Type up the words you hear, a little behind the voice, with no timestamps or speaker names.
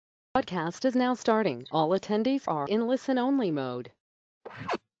Broadcast is now starting. All attendees are in listen-only mode.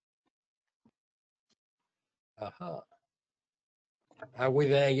 Are we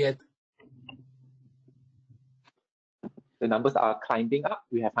there yet? The numbers are climbing up.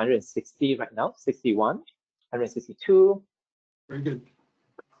 We have 160 right now, 61, 162. Very good.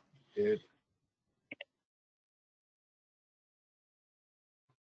 Good.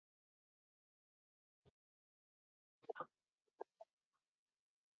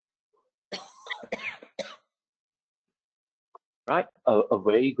 Right, a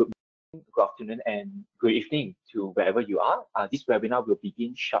very good morning, good afternoon, and good evening to wherever you are. This webinar will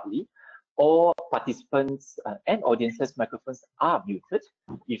begin shortly. All participants and audiences' microphones are muted.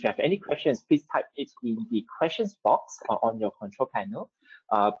 If you have any questions, please type it in the questions box on your control panel.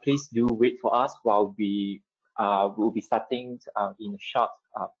 Please do wait for us while we will be starting in a short,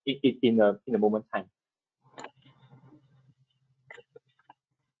 in a moment time.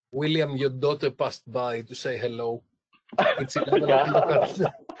 William, your daughter passed by to say hello. It's 11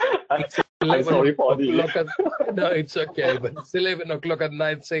 o'clock. It's 11 o'clock. No, it's okay, but it's 11 o'clock at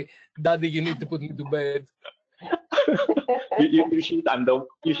night. Say, Daddy, you need to put me to bed. Usually I'm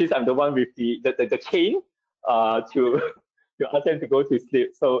the one with the cane to ask them to go to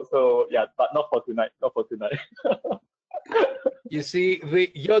sleep. So yeah, but not for tonight. Not for tonight. You see,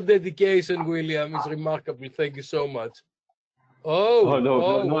 your dedication, William, is remarkable. Thank you so much. No.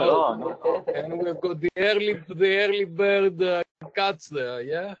 And we've got the early bird cats there,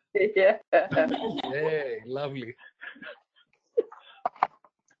 yeah? Yeah. Yeah, lovely.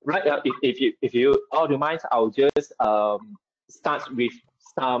 Right, if you all don't mind, I'll just start with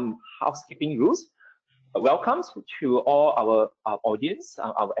some housekeeping rules. Welcome to all our audience,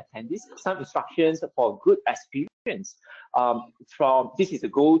 our attendees. Some instructions for good experience. This is a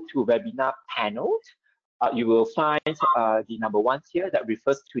GoToWebinar panel. You will find the number 1 here that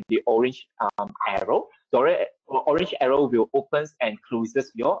refers to the orange arrow. The orange arrow will open and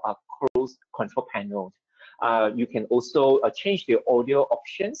closes your closed control panel. You can also change the audio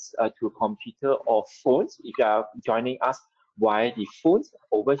options to computer or phones if you are joining us via the phones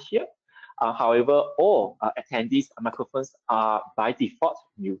over here. However, all attendees' microphones are by default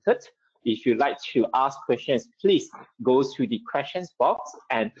muted. If you'd like to ask questions, please go to the questions box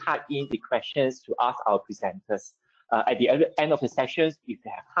and type in the questions to ask our presenters. At the end of the sessions, if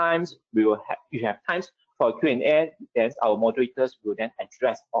you have times, you have times for Q&A, then our moderators will then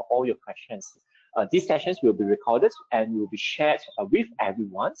address all your questions. These sessions will be recorded and will be shared with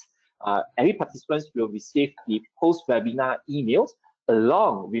everyone. Every participant will receive the post-webinar emails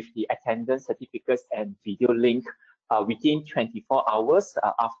along with the attendance certificates and video link within 24 hours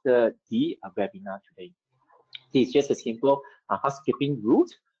after the webinar today. This is just a simple housekeeping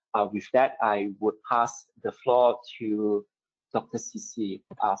route. With that, I would pass the floor to Dr. CC.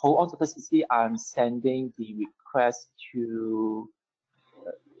 Hold on, Dr. CC. I'm sending the request to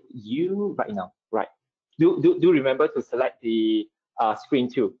you right now. Right. Do remember to select the screen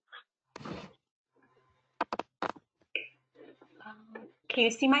too. Can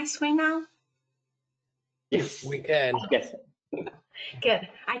you see my screen now? Yes, we can. Yes. Good.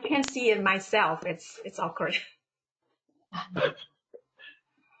 I can't see it myself. It's awkward.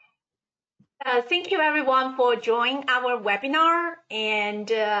 Thank you everyone for joining our webinar. And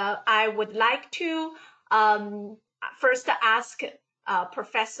I would like to first ask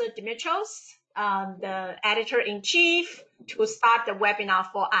Professor Dimitrios, the editor-in-chief, to start the webinar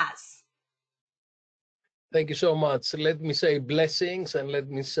for us. Thank you so much. Let me say blessings and let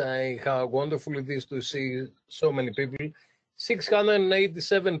me say how wonderful it is to see so many people.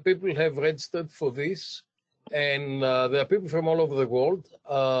 687 people have registered for this, and there are people from all over the world,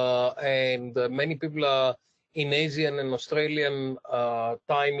 and many people are in Asian and Australian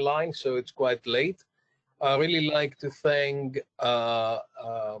timeline, so it's quite late. I really like to thank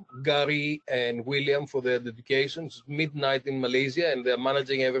Gary and William for their dedication. It's midnight in Malaysia, and they're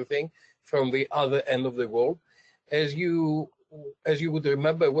managing everything from the other end of the world. As you would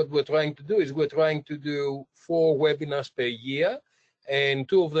remember, what we're trying to do is we're trying to do 4 webinars per year, and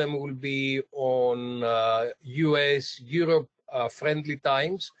 2 of them will be on US, Europe friendly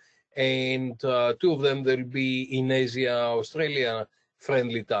times, and 2 of them will be in Asia, Australia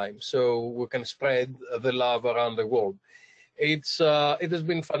friendly times, so we can spread the love around the world. It has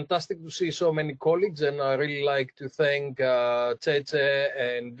been fantastic to see so many colleagues, and I really like to thank Tete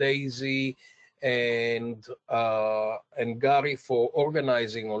and Daisy and Gary for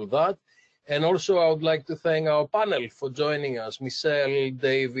organizing all that. And also I would like to thank our panel for joining us, Michelle,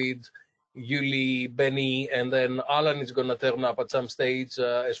 David, Yuli, Benny, and then Alan is going to turn up at some stage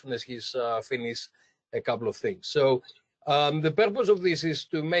as soon as he's finished a couple of things. So The purpose of this is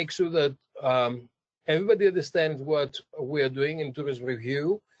to make sure that everybody understands what we are doing in tourism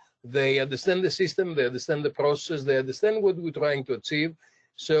review. They understand the system, they understand the process, they understand what we're trying to achieve,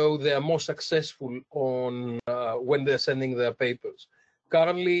 so they are more successful on when they're sending their papers.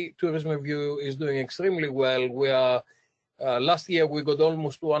 Currently, tourism review is doing extremely well. We are last year we got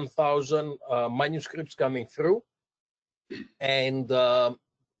almost 1,000 manuscripts coming through, and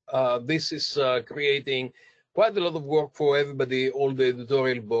this is creating quite a lot of work for everybody, all the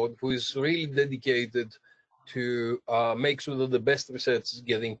editorial board, who is really dedicated to make sure that the best research is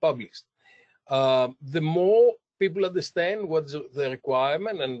getting published. The more people understand what's the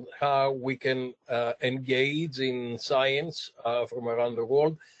requirement and how we can engage in science from around the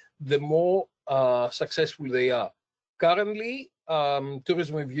world, the more successful they are. Currently,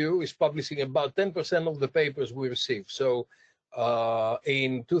 Tourism Review is publishing about 10% of the papers we receive. So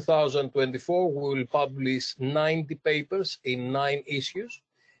in 2024, we will publish 90 papers in 9 issues.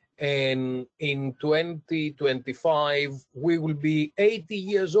 And in 2025, we will be 80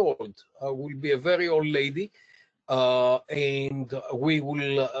 years old. We'll be a very old lady. And we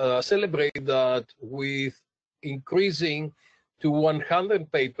will celebrate that with increasing to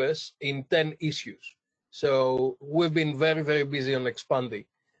 100 papers in 10 issues. So we've been very, very busy on expanding.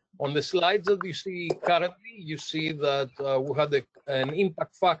 On the slides that you see currently, you see that we had an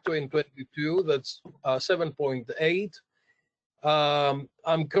impact factor in 22 that's 7.8.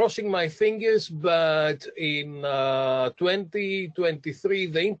 I'm crossing my fingers, but in 2023,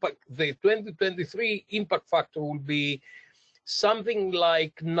 the 2023 impact factor will be something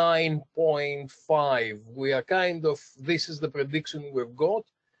like 9.5. We are kind of, this is the prediction we've got,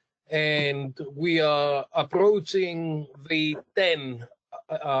 and we are approaching the 10.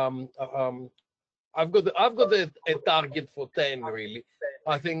 I've got a target for 10 really.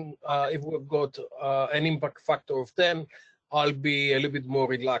 I think if we've got an impact factor of 10, I'll be a little bit more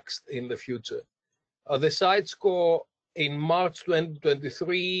relaxed in the future. The site score in March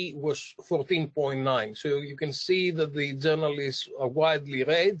 2023 was 14.9. So you can see that the journal is widely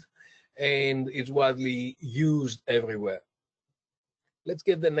read and it's widely used everywhere. Let's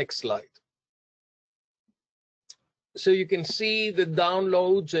get the next slide. So you can see the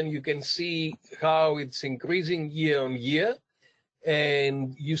downloads and you can see how it's increasing year on year.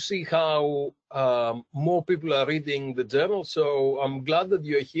 And you see how more people are reading the journal. So I'm glad that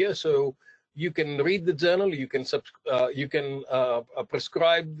you're here. So you can read the journal, you can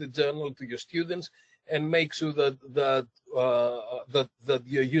prescribe the journal to your students, and make sure that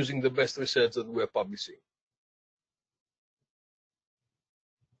you're using the best research that we're publishing.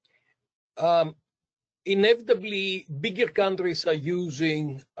 Inevitably, bigger countries are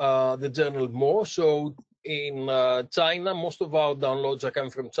using the journal more. So in China, most of our downloads are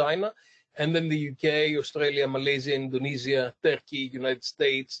coming from China, and then the UK, Australia, Malaysia, Indonesia, Turkey, United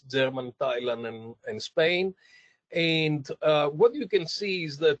States, Germany, Thailand, and Spain. And what you can see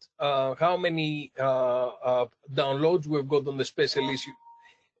is that how many downloads we've got on the special issue.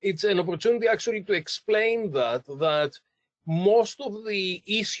 It's an opportunity actually to explain that most of the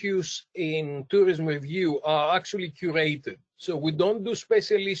issues in Tourism Review are actually curated. So we don't do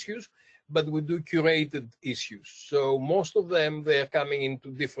special issues, but we do curated issues. So most of them, they're coming into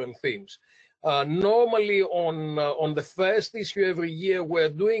different themes. Normally on the first issue every year, we're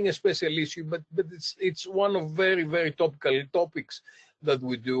doing a special issue, but it's one of very, very topical topics that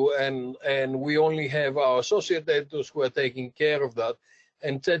we do. And we only have our associate editors who are taking care of that.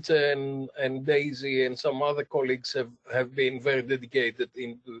 And Tete and Daisy and some other colleagues have been very dedicated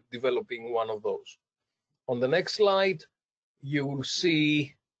into developing one of those. On the next slide, you will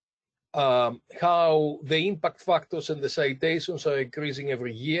see how the impact factors and the citations are increasing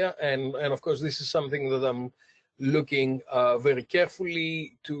every year, and of course this is something that I'm looking very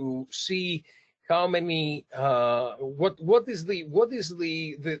carefully to see how many what is the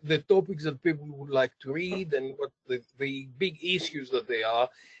topics that people would like to read, and what the big issues that they are,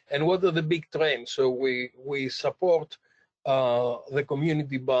 and what are the big trends. So we support the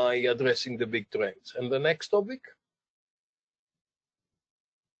community by addressing the big trends. And the next topic.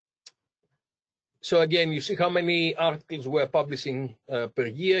 So again, you see how many articles we're publishing per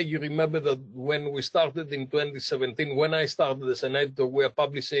year. You remember that when we started in 2017, when I started as an editor, we were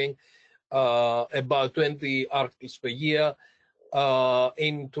publishing about 20 articles per year.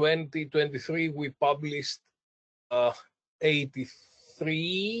 In 2023, we published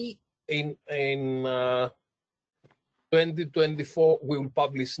 83. In 2024, we will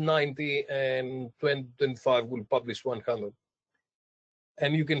publish 90, and 2025 we'll publish 100.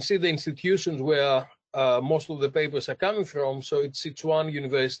 And you can see the institutions where most of the papers are coming from. So it's Sichuan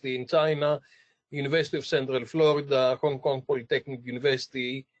University in China, University of Central Florida, Hong Kong Polytechnic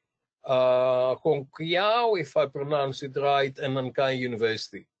University, Hong Kong, if I pronounce it right, and Nankai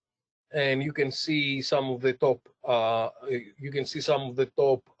University. And you can see some of the top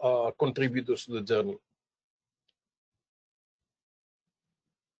contributors to the journal.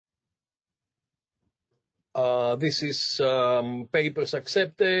 This is papers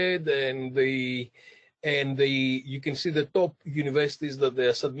accepted, and you can see the top universities that they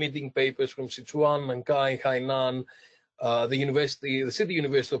are submitting papers from: Sichuan, Nankai, Hainan, the City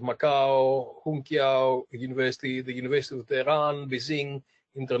University of Macau, Hunqiao University, the University of Tehran, Beijing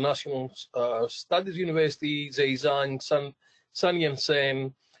International Studies University, Zhejiang, Sun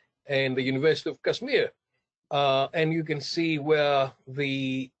Yat-sen, and the University of Kashmir. And you can see where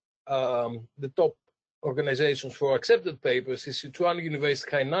the top organizations for accepted papers is Sichuan University,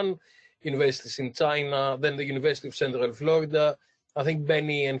 Hainan universities in China, then the University of Central Florida. I think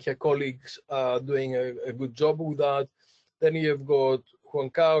Benny and her colleagues are doing a good job with that. Then you've got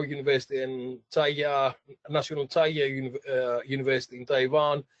Huangkao University and National Caiyue University in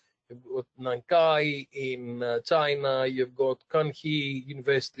Taiwan. You've got Nankai in China. You've got Kanhee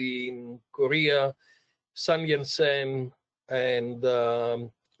University in Korea, Sun Yat-sen, and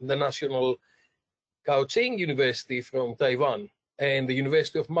the National Kaohsiung University from Taiwan, and the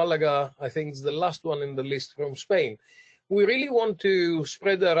University of Malaga, I think, is the last one in the list, from Spain. We really want to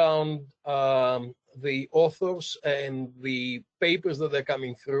spread around the authors and the papers that are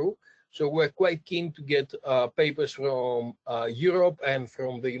coming through. So we're quite keen to get papers from Europe and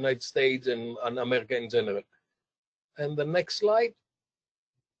from the United States and America in general. And the next slide.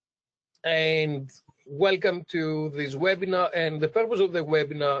 And welcome to this webinar. And the purpose of the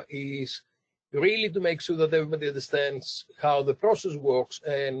webinar is really to make sure that everybody understands how the process works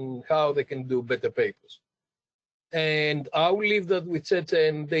and how they can do better papers. And I'll leave that with Tete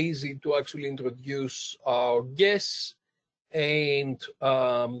and Daisy to actually introduce our guests and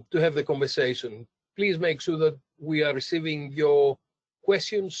to have the conversation. Please make sure that we are receiving your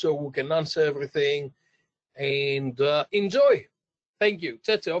questions so we can answer everything, and enjoy. Thank you.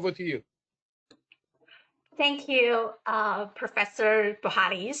 Tete, over to you. Thank you, Professor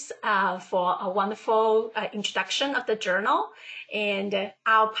Bohalis, for a wonderful introduction of the journal. And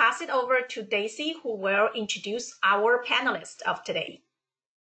I'll pass it over to Daisy, who will introduce our panelists of today.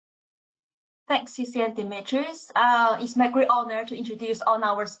 Thanks, Cici and Dimitris. It's my great honor to introduce all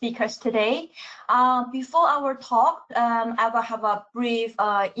our speakers today. Before our talk, I will have a brief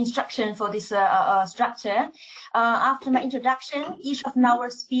instruction for this structure. After my introduction, each of our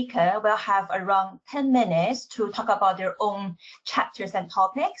speakers will have around 10 minutes to talk about their own chapters and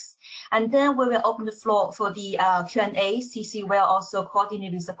topics. And then we will open the floor for the Q&A. Cici will also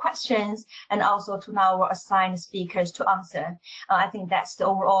coordinate with the questions and also to our assigned speakers to answer. I think that's the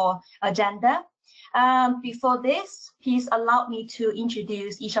overall agenda. Before this, please allow me to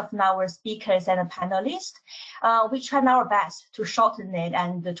introduce each of our speakers and panelists. We try our best to shorten it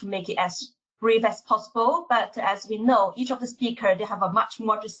and to make it as brief as possible, but as we know, each of the speakers, they have a much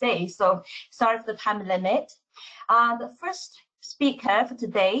more to say, so sorry for the time limit. The first speaker for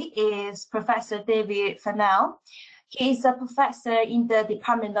today is Professor David Fennell. He is a professor in the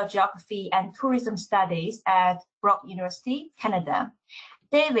Department of Geography and Tourism Studies at Brock University, Canada.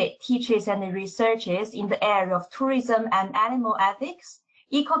 David teaches and researches in the area of tourism and animal ethics,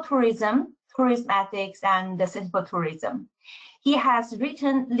 ecotourism, tourism ethics, and sustainable tourism. He has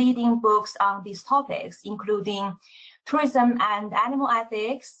written leading books on these topics, including tourism and animal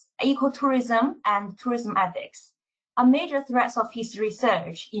ethics, ecotourism, and tourism ethics. A major thread of his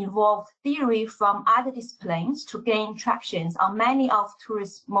research involved theory from other disciplines to gain traction on many of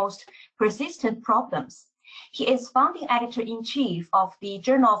tourism's most persistent problems. He is founding editor-in-chief of the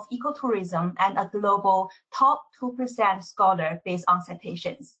Journal of Ecotourism and a global top 2% scholar based on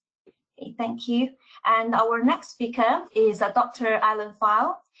citations. Okay, thank you. And our next speaker is Dr. Alan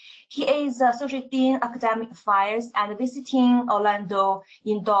File. He is Associate Dean Academic Affairs and visiting Orlando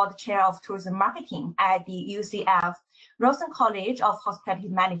Endowed Chair of Tourism Marketing at the UCF Rosen College of Hospitality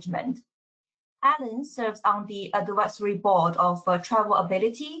Management. Alan serves on the advisory board of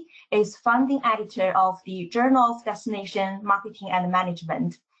Travelability, is founding editor of the Journal of Destination Marketing and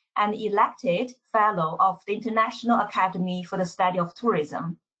Management, and elected fellow of the International Academy for the Study of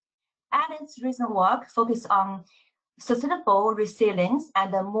Tourism. Alan's recent work focuses on sustainable resilience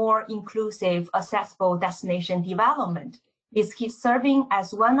and a more inclusive, accessible destination development. He's serving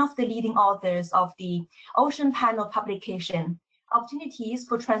as one of the leading authors of the Ocean Panel publication, Opportunities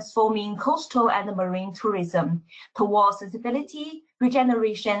for Transforming Coastal and Marine Tourism Towards Sustainability,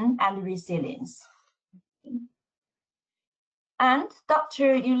 Regeneration, and Resilience. And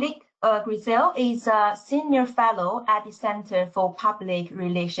Dr. Ulrich Grizel is a senior fellow at the Center for Public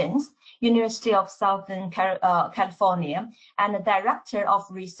Relations, University of Southern California, and a director of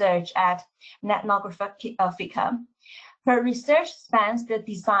research at Ethnographica. Her research spans the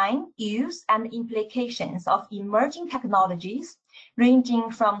design, use, and implications of emerging technologies, ranging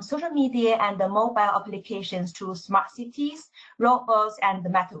from social media and the mobile applications to smart cities, robots, and the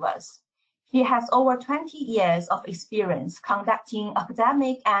metaverse. She has over 20 years of experience conducting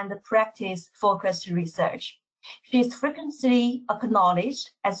academic and practice-focused research. She is frequently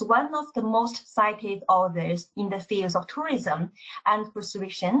acknowledged as one of the most cited authors in the fields of tourism and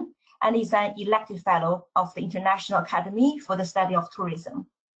persuasion, and is an elected fellow of the International Academy for the Study of Tourism.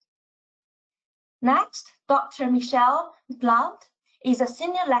 Next, Dr. Michelle McLeod is a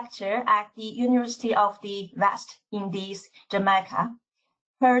senior lecturer at the University of the West Indies, Jamaica.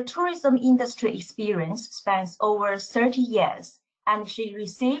 Her tourism industry experience spans over 30 years, and she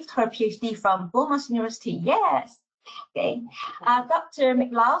received her PhD from Bournemouth University. Yes. Okay. Dr.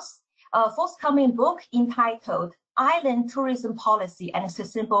 McLeod's forthcoming book entitled Island Tourism Policy and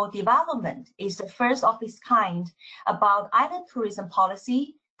Sustainable Development is the first of its kind about island tourism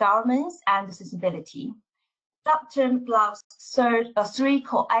policy, governance, and sustainability. Dr. McLeod's three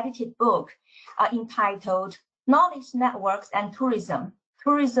co-edited book entitled Knowledge Networks and Tourism,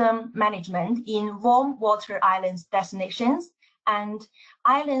 Tourism Management in Warm Water Islands Destinations, and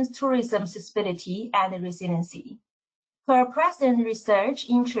Islands Tourism Sustainability and Resiliency. Her present research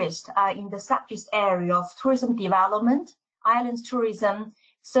interests are in the subject area of tourism development, islands tourism,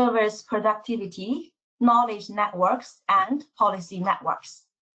 service productivity, knowledge networks, and policy networks.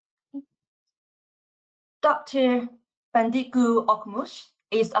 Dr. Bandigu Okmush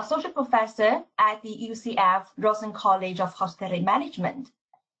is associate professor at the UCF Rosen College of Hospitality Management.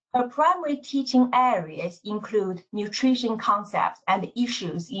 Her primary teaching areas include nutrition concepts and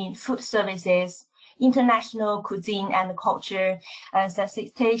issues in food services, international cuisine and culture, and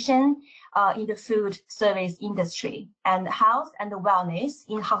sensitization in the food service industry, and health and wellness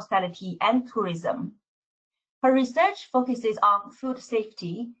in hospitality and tourism. Her research focuses on food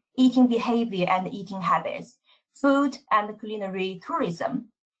safety, eating behavior and eating habits, food and culinary tourism,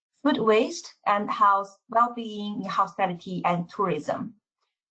 food waste, and health well-being in hospitality and tourism.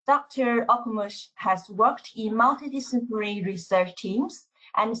 Dr. Okmush has worked in multidisciplinary research teams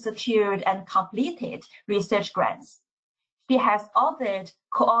and secured and completed research grants. She has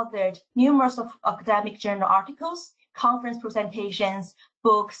co-authored numerous academic journal articles, conference presentations,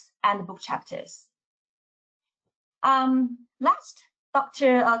 books, and book chapters. Last,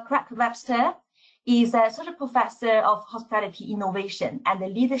 Dr. Craig Webster is a associate professor of hospitality innovation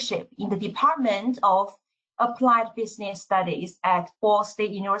and leadership in the Department of Applied Business Studies at Ball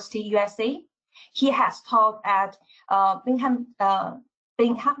State University, USA. He has taught at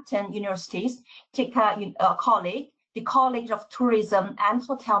Binghamton University's College, the College of Tourism and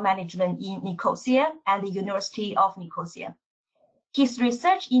Hotel Management in Nicosia, and the University of Nicosia. His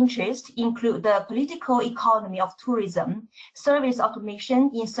research interests include the political economy of tourism, service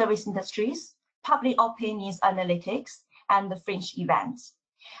automation in service industries, public opinions analytics, and the fringe events.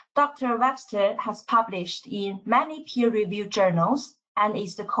 Dr. Webster has published in many peer-reviewed journals and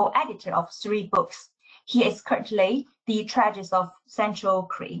is the co-editor of 3 books. He is currently the Treasures of Central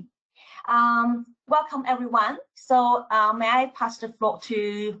Cree. Welcome, everyone. So may I pass the floor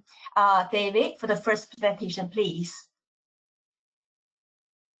to David for the first presentation, please.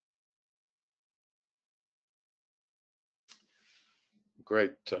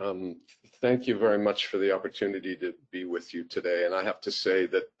 Great. Thank you very much for the opportunity to be with you today. And I have to say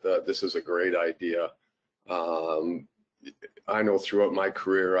that this is a great idea. I know throughout my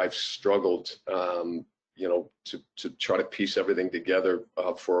career, I've struggled, you know, to try to piece everything together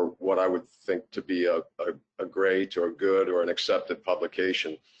for what I would think to be a great or a good or an accepted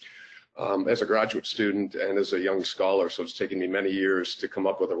publication. As a graduate student and as a young scholar, so it's taken me many years to come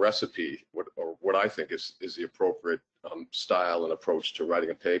up with a recipe, or what I think is the appropriate style and approach to writing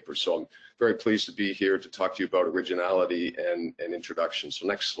a paper. So I'm very pleased to be here to talk to you about originality and introduction. So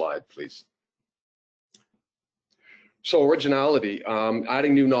next slide, please. So originality,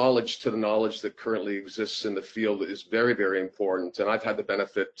 adding new knowledge to the knowledge that currently exists in the field is very, very important. And I've had the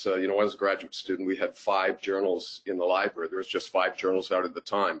benefit, you know, as a graduate student, we had 5 journals in the library. There was just 5 journals out at the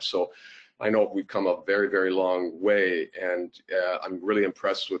time. So I know we've come a very, very long way. And I'm really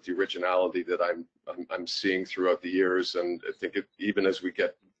impressed with the originality that I'm seeing throughout the years. And I think even as we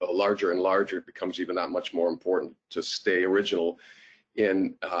get larger and larger, it becomes even that much more important to stay original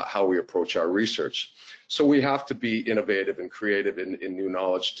in how we approach our research. So we have to be innovative and creative in new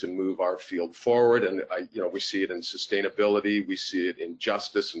knowledge to move our field forward. And we see it in sustainability, we see it in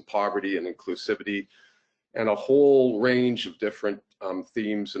justice and poverty and inclusivity, and a whole range of different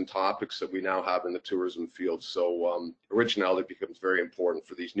themes and topics that we now have in the tourism field. So originality becomes very important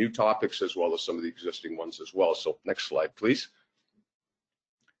for these new topics as well as some of the existing ones as well. So next slide, please.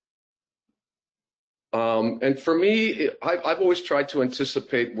 And for me, I've always tried to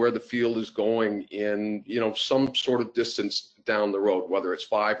anticipate where the field is going in, some sort of distance down the road, whether it's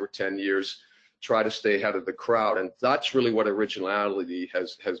 5 or 10 years, try to stay ahead of the crowd. And that's really what originality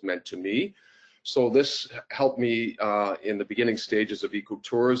has meant to me. So this helped me in the beginning stages of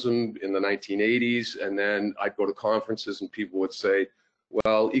ecotourism in the 1980s. And then I'd go to conferences and people would say,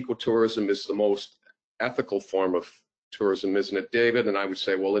 well, ecotourism is the most ethical form of tourism, isn't it, David? And I would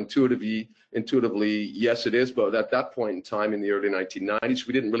say, well, intuitively, yes, it is. But at that point in time in the early 1990s,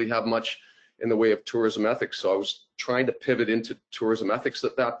 we didn't really have much in the way of tourism ethics. So I was trying to pivot into tourism ethics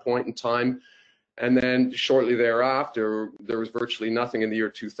at that point in time. And then shortly thereafter, there was virtually nothing in the year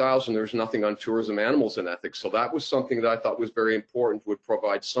 2000. There was nothing on tourism, animals, and ethics. So that was something that I thought was very important, would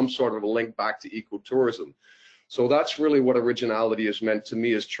provide some sort of a link back to ecotourism. So that's really what originality has meant to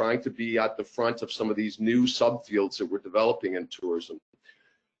me, is trying to be at the front of some of these new subfields that we're developing in tourism.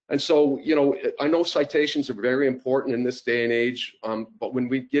 And so, I know citations are very important in this day and age, but when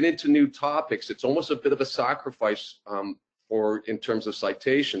we get into new topics, it's almost a bit of a sacrifice in terms of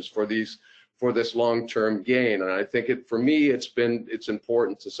citations for this long-term gain. And I think for me, it's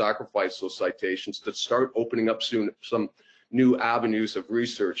important to sacrifice those citations to start opening up soon some new avenues of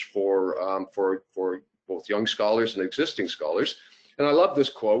research for both young scholars and existing scholars. And I love this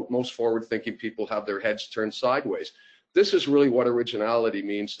quote: most forward-thinking people have their heads turned sideways. This is really what originality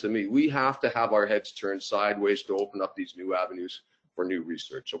means to me. We have to have our heads turned sideways to open up these new avenues for new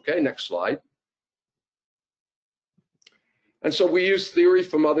research. Okay, next slide. And so we use theory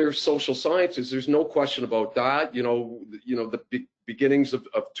from other social sciences. There's no question about that. The beginnings of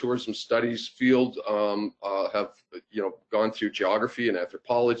tourism studies field have gone through geography and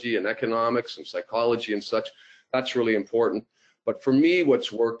anthropology and economics and psychology and such. That's really important. But for me,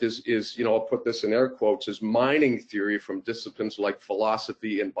 what's worked is I'll put this in air quotes, is mining theory from disciplines like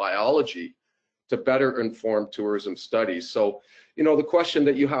philosophy and biology to better inform tourism studies. So, the question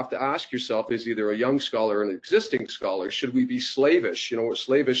that you have to ask yourself is, either a young scholar or an existing scholar, should we be slavish? We're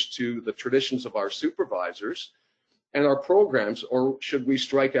slavish to the traditions of our supervisors and our programs, or should we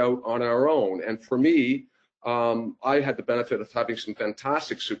strike out on our own? And for me, I had the benefit of having some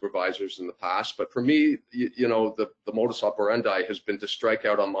fantastic supervisors in the past, but for me, the modus operandi has been to strike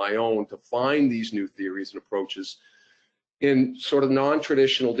out on my own, to find these new theories and approaches in sort of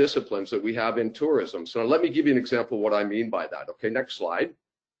non-traditional disciplines that we have in tourism. So let me give you an example of what I mean by that. Okay, next slide.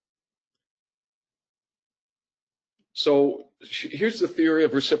 So here's the theory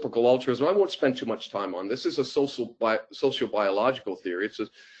of reciprocal altruism. I won't spend too much time on this. This is a sociobiological theory.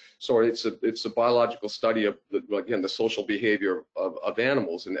 It's a biological study of the social behavior of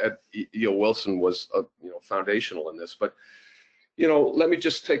animals, and E.O. Wilson was foundational in this. But let me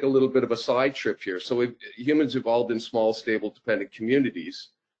just take a little bit of a side trip here. So humans evolved in small, stable, dependent communities.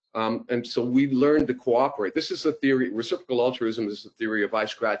 And so we learned to cooperate. This is the theory. Reciprocal altruism is the theory of I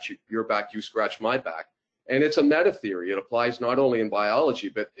scratch your back, you scratch my back. And it's a meta theory. It applies not only in biology,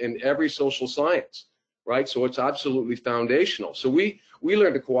 but in every social science, right? So it's absolutely foundational. So we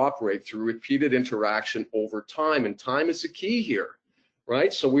learn to cooperate through repeated interaction over time, and time is the key here.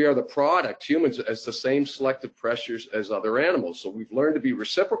 Right? So we are the product, humans, as the same selective pressures as other animals. So we've learned to be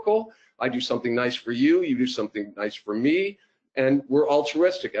reciprocal. I do something nice for you, you do something nice for me, and we're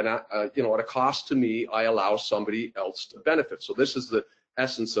altruistic. And at a cost to me, I allow somebody else to benefit. So this is the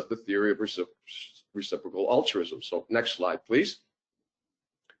essence of the theory of reciprocal altruism. So next slide, please.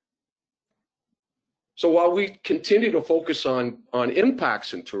 So while we continue to focus on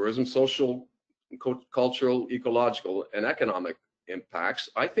impacts in tourism, social, cultural, ecological, and economic impacts,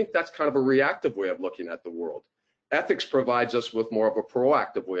 I think that's kind of a reactive way of looking at the world. Ethics provides us with more of a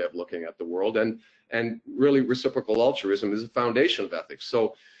proactive way of looking at the world, and really reciprocal altruism is the foundation of ethics.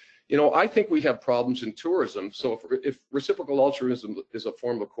 So, I think we have problems in tourism. So if reciprocal altruism is a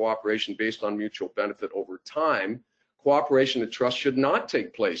form of cooperation based on mutual benefit over time, cooperation and trust should not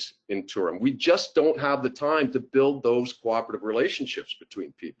take place in tourism. We just don't have the time to build those cooperative relationships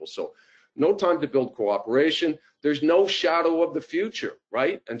between people. So no time to build cooperation. There's no shadow of the future,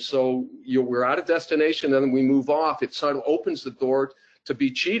 right? And so we're at a destination and then we move off. It sort of opens the door to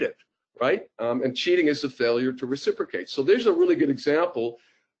be cheated, right? And cheating is a failure to reciprocate. So there's a really good example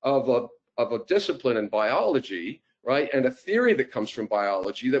of a discipline in biology right? And a theory that comes from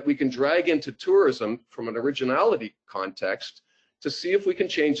biology that we can drag into tourism from an originality context to see if we can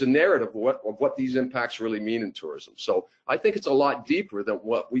change the narrative of what these impacts really mean in tourism. So I think it's a lot deeper than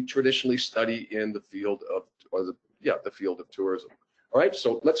what we traditionally study in the field of, the field of tourism. All right,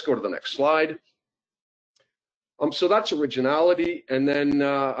 so let's go to the next slide. So that's originality, and then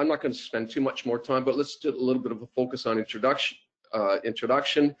I'm not going to spend too much more time, but let's do a little bit of a focus on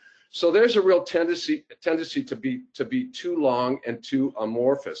introduction. So there's a real tendency to be too long and too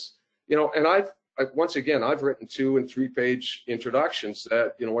amorphous, and once again, I've written 2- and 3-page introductions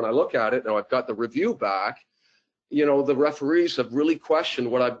that, when I look at it, now I've got the review back, the referees have really questioned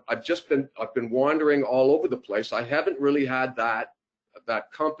what I've been wandering all over the place. I haven't really had that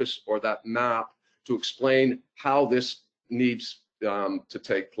compass or that map to explain how this needs to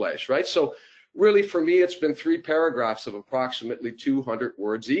take place, right? So really, for me, it's been 3 paragraphs of approximately 200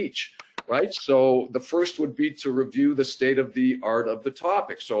 words each, right? So the first would be to review the state of the art of the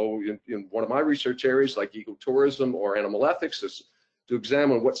topic. So in one of my research areas, like ecotourism or animal ethics, is to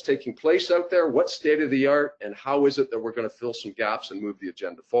examine what's taking place out there, what's state of the art, and how is it that we're going to fill some gaps and move the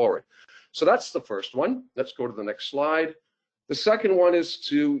agenda forward. So that's the first one. Let's go to the next slide. The second one is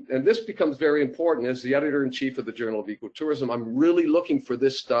and this becomes very important, as the editor-in-chief of the Journal of Ecotourism, I'm really looking for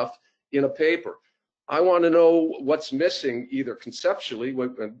this stuff in a paper. I want to know what's missing, either conceptually,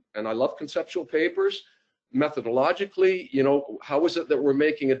 and I love conceptual papers, methodologically, how is it that we're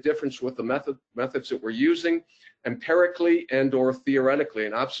making a difference with the methods that we're using, empirically and or theoretically,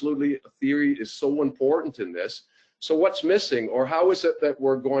 and absolutely theory is so important in this. So what's missing, or how is it that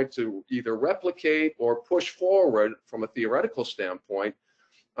we're going to either replicate or push forward from a theoretical standpoint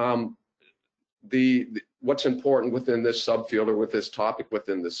what's important within this subfield or with this topic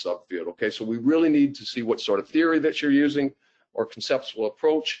within this subfield. Okay, so we really need to see what sort of theory that you're using or conceptual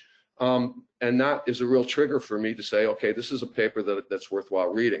approach, and that is a real trigger for me to say, okay, this is a paper that's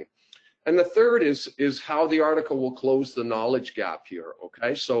worthwhile reading. And the third is how the article will close the knowledge gap here.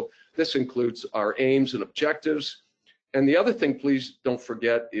 Okay, so this includes our aims and objectives. And the other thing, please don't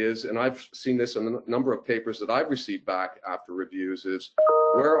forget, is, and I've seen this in a number of papers that I've received back after reviews, is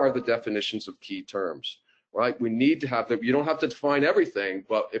where are the definitions of key terms, right? We need to have that. You don't have to define everything,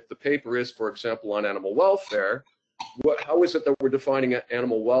 but if the paper is, for example, on animal welfare, how is it that we're defining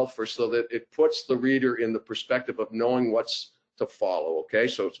animal welfare so that it puts the reader in the perspective of knowing what's to follow, okay?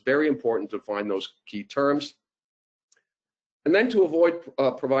 So it's very important to find those key terms. And then to avoid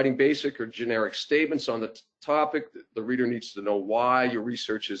providing basic or generic statements on the topic, the reader needs to know why your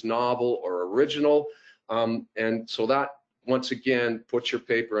research is novel or original. And so that, once again, puts your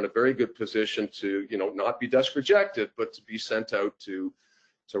paper in a very good position to, not be desk rejected, but to be sent out to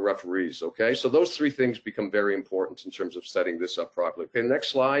referees, okay? So those 3 things become very important in terms of setting this up properly. Okay, next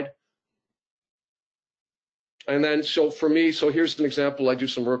slide. And then, so for me, so here's an example. I do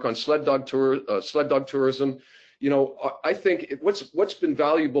some work on sled dog tourism. I think what's been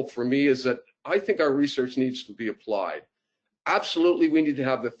valuable for me is that I think our research needs to be applied. Absolutely, we need to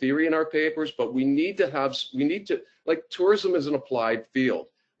have the theory in our papers, but we need to, like, tourism is an applied field.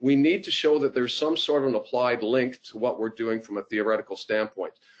 We need to show that there's some sort of an applied link to what we're doing from a theoretical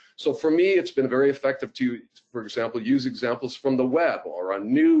standpoint. So for me, it's been very effective to, for example, use examples from the web or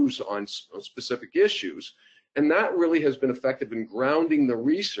on news on specific issues. And that really has been effective in grounding the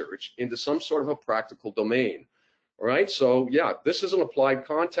research into some sort of a practical domain. All right, so yeah, this is an applied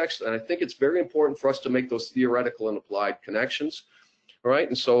context, and I think it's very important for us to make those theoretical and applied connections. All right,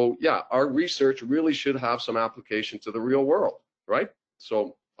 and so yeah, our research really should have some application to the real world, right?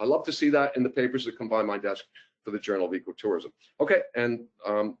 So I love to see that in the papers that come by my desk for the Journal of Ecotourism. Okay, and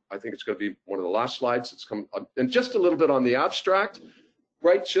I think it's going to be one of the last slides. It's come, and just a little bit on the abstract,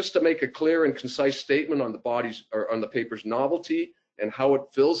 right? Just to make a clear and concise statement on the body's or on the paper's novelty and how it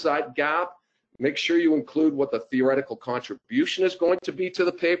fills that gap. Make sure you include what the theoretical contribution is going to be to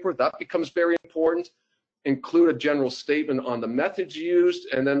the paper. That becomes very important. Include a general statement on the methods used,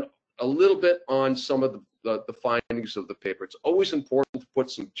 and then a little bit on some of the findings of the paper. It's always important to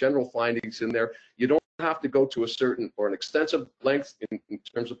put some general findings in there. You don't have to go to a certain or an extensive length in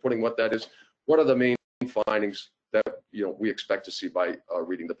terms of putting what that is. What are the main findings that we expect to see by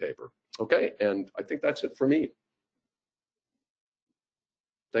reading the paper? Okay, and I think that's it for me.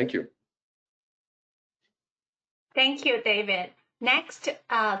 Thank you. Thank you, David. Next,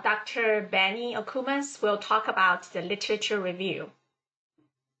 Dr. Benny Okumas will talk about the literature review.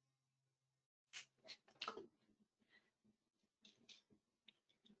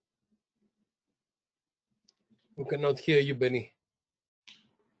 We cannot hear you, Benny.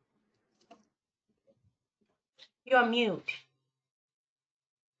 You're mute.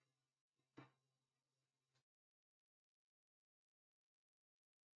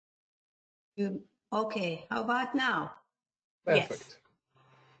 Okay, how about now? Perfect.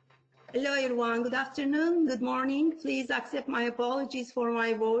 Hello everyone, good afternoon, good morning. Please accept my apologies for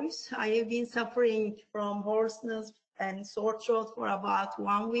my voice. I have been suffering from hoarseness and sore throat for about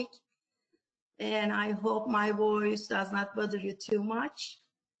 1 week, and I hope my voice does not bother you too much.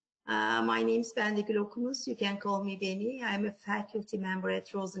 My name is Manuscripts. You can call me Benny. I'm a faculty member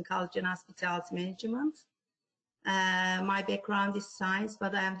at Rosen College in Hospitality Management. My background is science,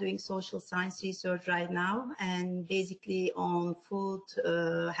 but I am doing social science research right now, and basically on food,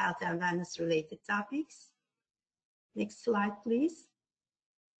 health and wellness related topics. Next slide, please.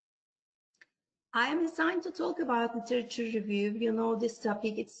 I am assigned to talk about literature review. You know, this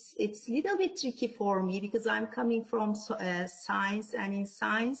topic, it's a little bit tricky for me because I'm coming from science, and in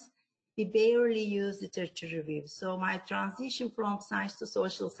science, we barely use literature review. So my transition from science to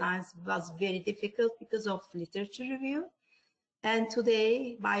social science was very difficult because of literature review. And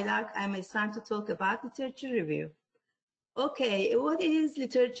today, by luck, I'm assigned to talk about literature review. Okay, what is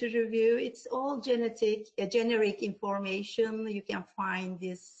literature review? It's all generic information. You can find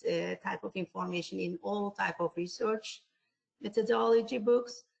this type of information in all type of research methodology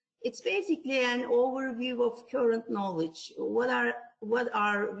books. It's basically an overview of current knowledge. What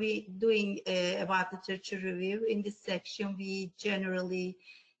are we doing about literature review? In this section, we generally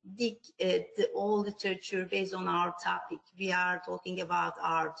dig all literature based on our topic. We are talking about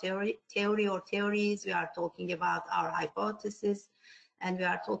our theory or theories. We are talking about our hypothesis, and we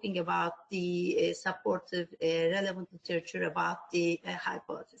are talking about the supportive relevant literature about the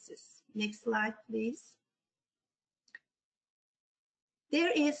hypothesis. Next slide, please.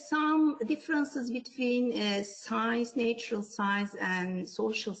 There is some differences between science, natural science, and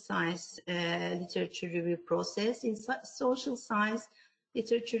social science literature review process. In social science,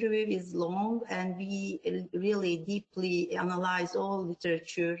 literature review is long, and we really deeply analyze all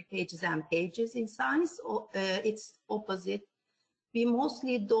literature, pages and pages. In science, it's opposite. We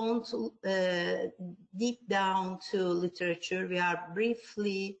mostly don't deep down to literature. We are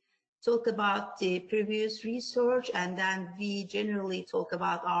briefly talk about the previous research, and then we generally talk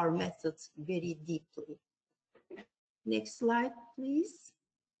about our methods very deeply. Next slide, please.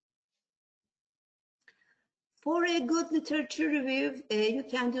 For a good literature review, you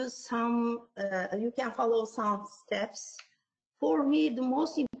can do you can follow some steps. For me, the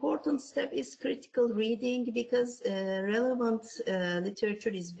most important step is critical reading, because relevant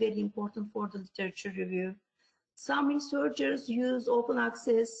literature is very important for the literature review. Some researchers use open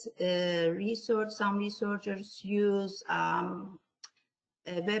access research, some researchers use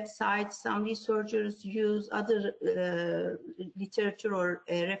websites, some researchers use other literature or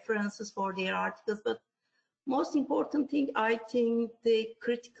references for their articles, but most important thing, I think, the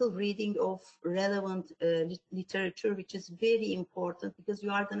critical reading of relevant literature, which is very important, because you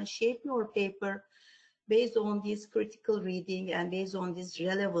are going to shape your paper based on this critical reading and based on these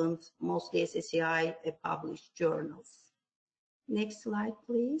relevant, mostly SSCI published journals. Next slide,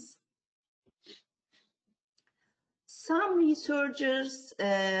 please. Some researchers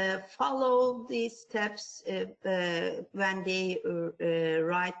follow these steps when they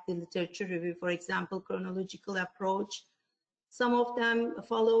write the literature review. For example, chronological approach. Some of them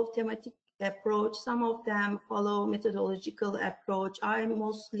follow thematic approach, some of them follow methodological approach. I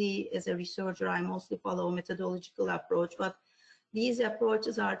mostly, as a researcher, I mostly follow methodological approach, but these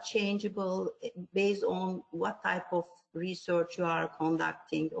approaches are changeable based on what type of research you are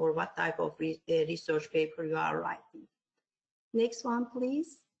conducting or what type of research paper you are writing. Next one,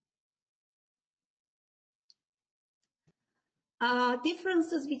 please.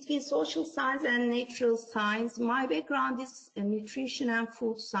 Differences between social science and natural science. My background is nutrition and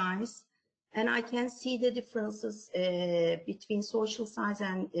food science, and I can see the differences between social science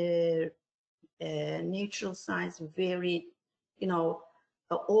and natural science very,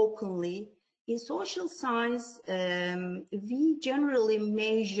 openly. In social science, we generally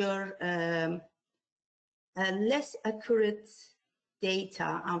measure less accurate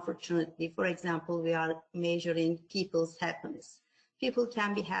data, unfortunately. For example, we are measuring people's happiness. People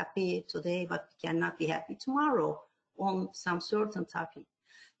can be happy today, but cannot be happy tomorrow on some certain topic.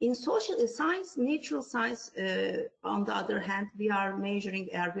 In social science, natural science, on the other hand, we are measuring,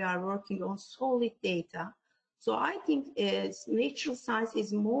 we are working on solid data. So I think natural science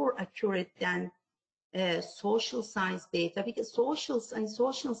is more accurate than social science data, because in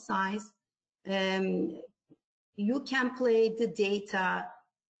social science, you can play the data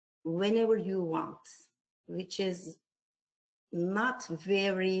whenever you want, which is not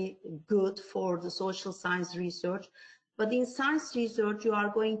very good for the social science research. But in science research, you are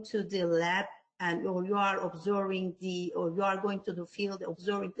going to the lab and or you are observing or you are going to the field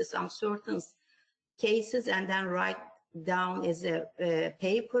observing some certain cases and then write down as a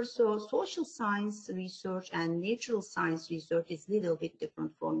paper. So social science research and natural science research is a little bit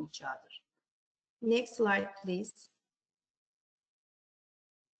different from each other. Next slide, please.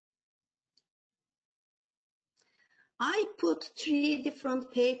 I put 3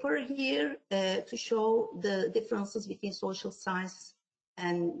 different papers here to show the differences between social science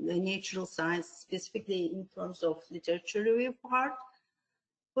and natural science, specifically in terms of literature review part.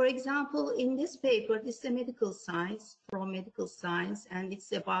 For example, in this paper, this is a medical science, from medical science, and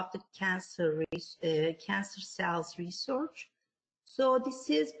it's about the cancer cells research. So this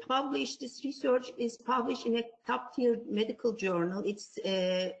is published, this research is published in a top-tier medical journal. It's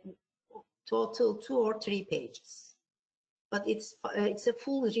total 2 or 3 pages. But it's a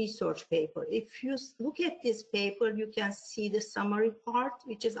full research paper. If you look at this paper, you can see the summary part,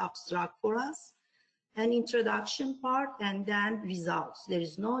 which is abstract for us, an introduction part, and then results. There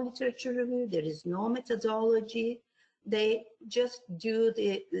is no literature review, there is no methodology. They just do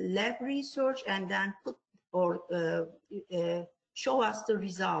the lab research and then put or show us the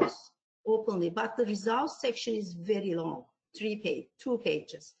results openly. But the results section is very long, 2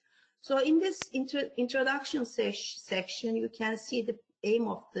 pages. So in this introduction section, you can see the aim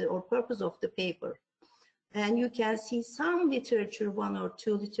of or purpose of the paper. And you can see some literature, 1 or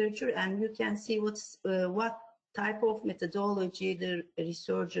 2 literature, and you can see what type of methodology the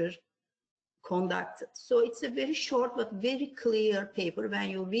researcher conducted. So it's a very short but very clear paper. When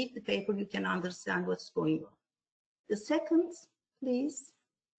you read the paper, you can understand what's going on. The second, please.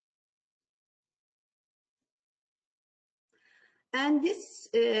 And this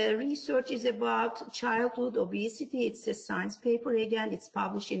research is about childhood obesity. It's a science paper again. It's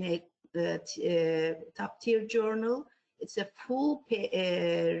published in a top-tier journal. It's a full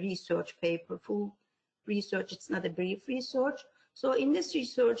research paper, full research. It's not a brief research. So in this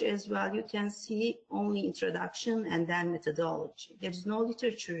research as well, you can see only introduction and then methodology. There's no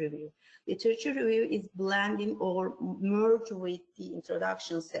literature review. Literature review is blending or merged with the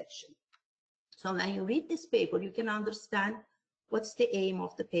introduction section. So when you read this paper, you can understand what's the aim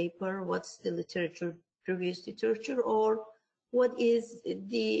of the paper, what's the literature, previous literature, or what is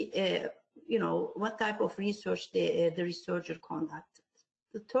the, what type of research the researcher conducted.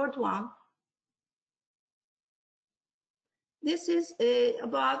 The third one, this is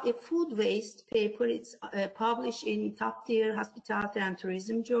about a food waste paper. It's published in top-tier hospitality and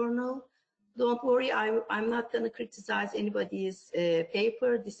tourism journal. Don't worry, I'm not going to criticize anybody's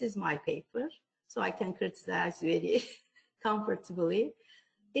paper. This is my paper, so I can criticize very comfortably.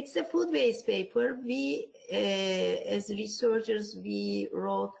 It's a food waste paper. We, as researchers, we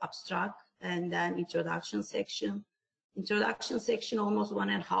wrote abstract and then introduction section. Introduction section, almost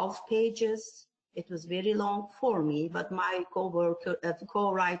 1.5 pages. It was very long for me, but my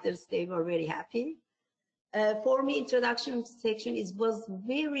co-writers, they were very happy. For me, introduction section was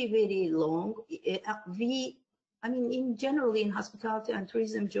very, very long. In generally in hospitality and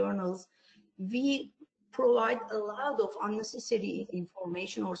tourism journals, we provide a lot of unnecessary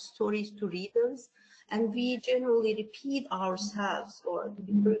information or stories to readers, and we generally repeat ourselves or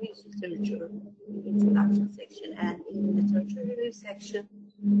the previous literature in the introduction section and in the literature review section.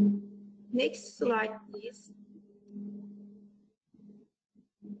 Next slide, please.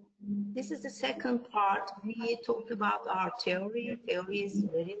 This is the second part. We talked about our theory. Theory is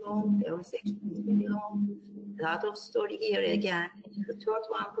very long. Theory section is very long. A lot of story here again. The third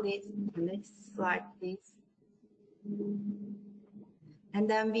one, please. The next slide, please. And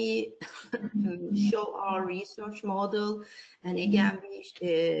then we show our research model. And again,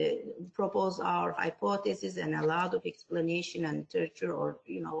 we propose our hypothesis and a lot of explanation and literature or,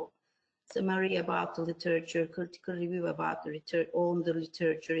 summary about the literature, critical review about the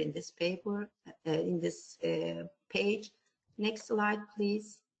literature in this paper, in this page. Next slide,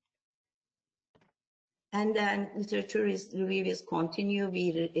 please. And then literature review is continue.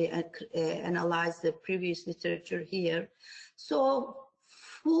 We analyze the previous literature here. So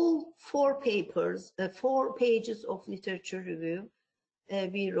full 4 papers, 4 pages of literature review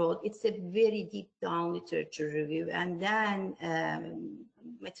we wrote. It's a very deep down literature review, and then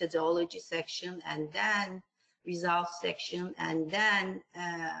methodology section, and then results section, and then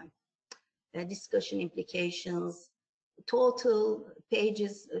discussion implications. Total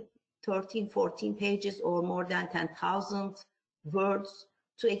pages, 13, 14 pages or more than 10,000 words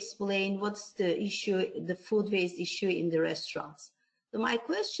to explain what's the issue, the food waste issue in the restaurants. So my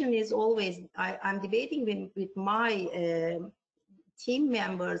question is always, I'm debating with my team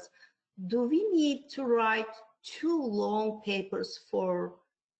members, do we need to write 2 long papers for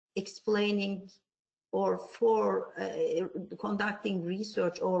explaining or for conducting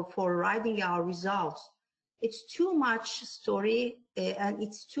research or for writing our results. It's too much story and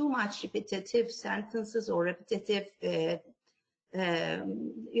it's too much repetitive sentences or repetitive,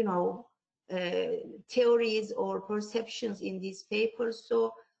 theories or perceptions in these papers.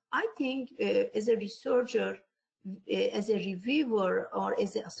 So I think as a researcher, as a reviewer, or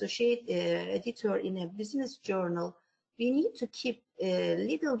as an associate editor in a business journal, we need to keep a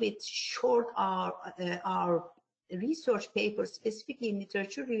little bit short our research papers, specifically in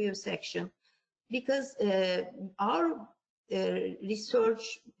literature review section, because our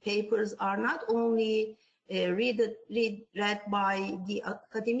research papers are not only read by the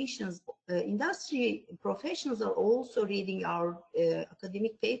academicians, industry professionals are also reading our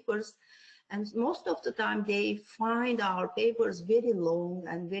academic papers, and most of the time they find our papers very long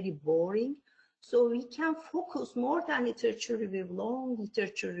and very boring. So we can focus more than literature review, long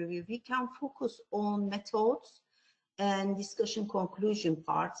literature review. We can focus on methods and discussion conclusion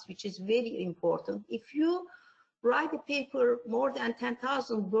parts, which is very important. If you write a paper more than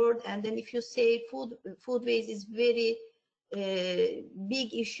 10,000 words, and then if you say food waste is very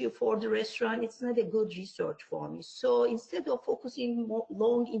big issue for the restaurant, it's not a good research for me. So instead of focusing more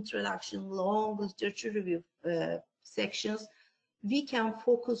long introduction, long literature review sections, we can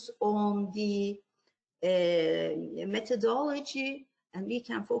focus on the methodology, and we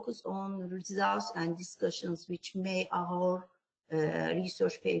can focus on results and discussions which make our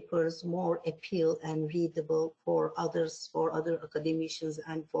research papers more appeal and readable for others, for other academicians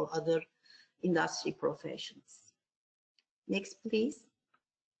and for other industry professions. Next, please.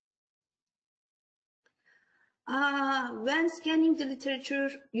 When scanning the literature,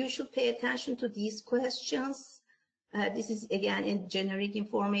 you should pay attention to these questions. This is again in generic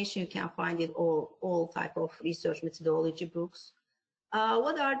information. You can find it all type of research methodology books.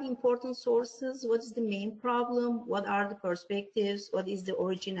 What are the important sources? What is the main problem? What are the perspectives? What is the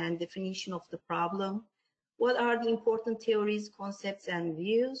origin and definition of the problem? What are the important theories, concepts, and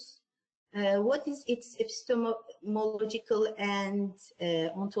views? What is its epistemological and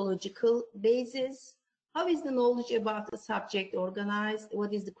ontological basis? How is the knowledge about the subject organized?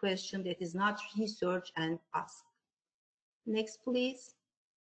 What is the question that is not researched and asked? Next, please.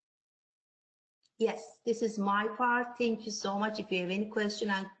 Yes, this is my part. Thank you so much. If you have any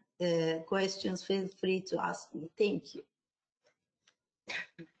questions, feel free to ask me. Thank you.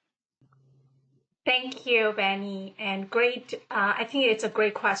 Thank you, Benny, and great. I think it's a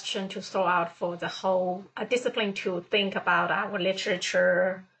great question to throw out for the whole discipline to think about our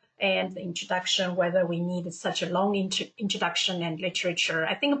literature and the introduction, whether we need such a long introduction and literature.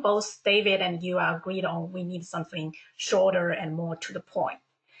 I think both David and you are agreed on we need something shorter and more to the point.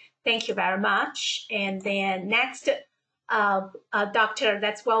 Thank you very much. And then next,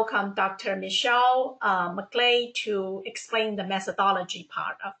 let's welcome Dr. Michelle McClay to explain the methodology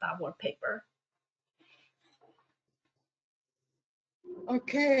part of our paper.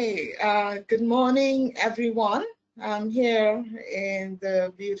 Okay, good morning, everyone. I'm here in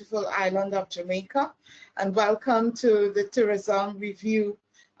the beautiful island of Jamaica, and welcome to the Tourism Review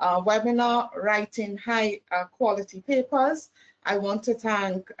webinar, Writing High Quality Papers. I want to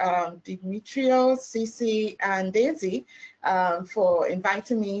thank Dimitrio, Cici, and Daisy for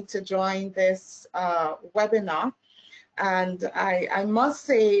inviting me to join this webinar. And I must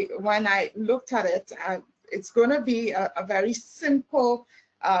say, when I looked at it, it's going to be a very simple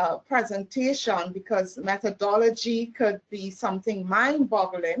presentation, because methodology could be something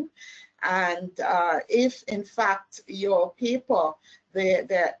mind-boggling. And if, in fact, your paper, there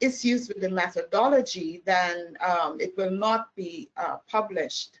are issues with the methodology, then it will not be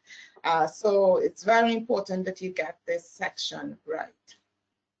published. So it's very important that you get this section right.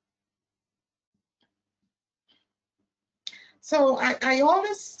 So I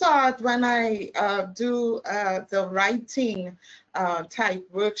always start when I do the writing type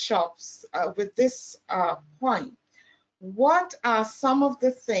workshops with this point. What are some of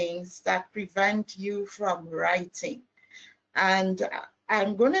the things that prevent you from writing? And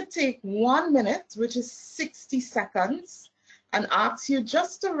I'm going to take 1 minute, which is 60 seconds, and ask you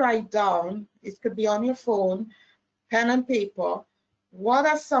just to write down, it could be on your phone, pen and paper, what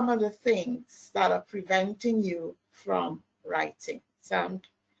are some of the things that are preventing you from writing? So I'm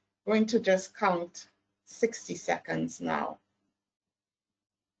going to just count 60 seconds now.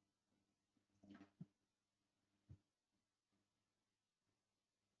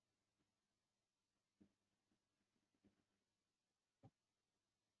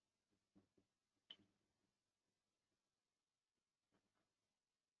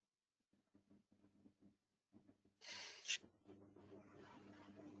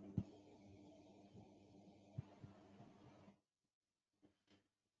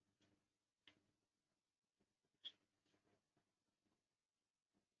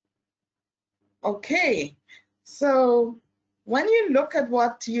 Okay, so when you look at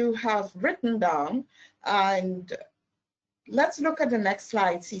what you have written down, and let's look at the next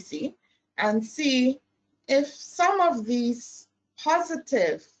slide, Cece, and see if some of these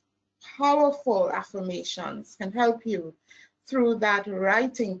positive, powerful affirmations can help you through that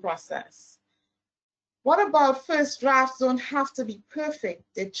writing process. What about first drafts don't have to be perfect,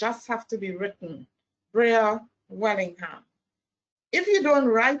 they just have to be written? Brea Wellingham. If you don't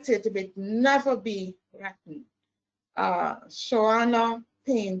write it, it will never be written. Shoana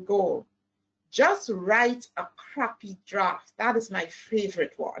Payne Gold. Just write a crappy draft. That is my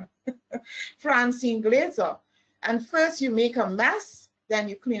favorite one. Francine Glazer. And first you make a mess, then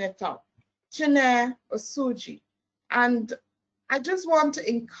you clean it up. Chinere Osuji. And I just want to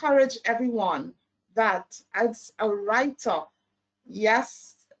encourage everyone that as a writer,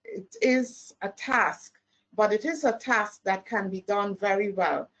 yes, it is a task, but it is a task that can be done very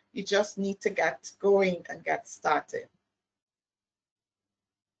well. You just need to get going and get started.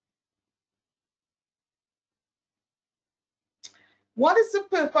 What is the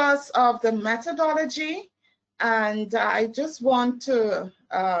purpose of the methodology? And I just want to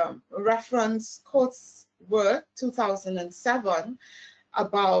reference Coates' work, 2007,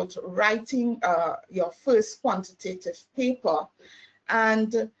 about writing your first quantitative paper.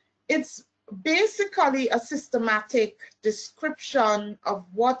 And it's basically a systematic description of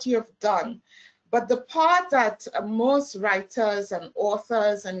what you've done. But the part that most writers and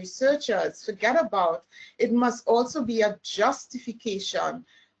authors and researchers forget about, it must also be a justification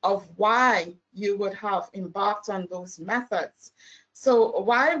of why you would have embarked on those methods. So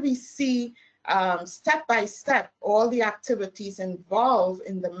while we see step by step all the activities involved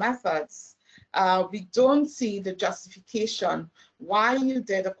in the methods, we don't see the justification why you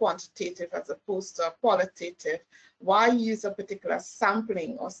did a quantitative as opposed to a qualitative, why you use a particular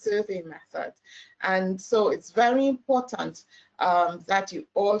sampling or survey method. And so it's very important that you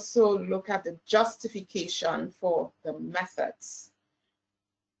also look at the justification for the methods.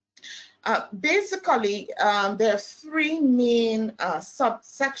 Basically, there are three main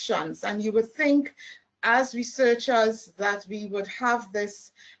subsections, and you would think as researchers that we would have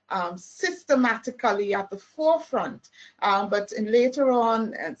this systematically at the forefront, but later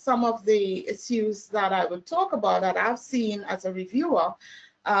on, and some of the issues that I would talk about that I've seen as a reviewer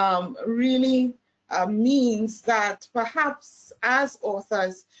really means that perhaps as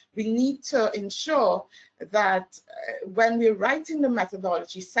authors, we need to ensure that when we're writing the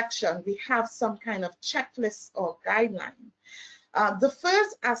methodology section, we have some kind of checklist or guideline. The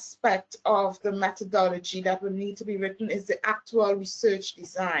first aspect of the methodology that will need to be written is the actual research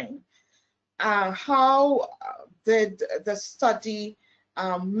design. How did the study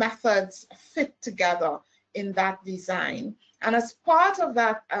methods fit together in that design? And as part of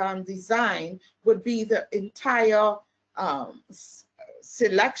that design would be the entire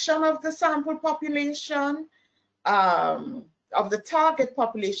selection of the sample population, of the target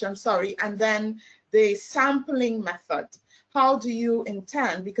population, sorry, and then the sampling method. How do you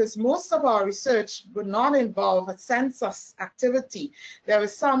intend? Because most of our research would not involve a census activity. There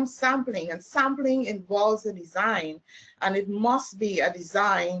is some sampling, and sampling involves a design, and it must be a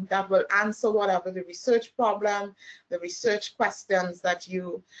design that will answer whatever the research problem, the research questions that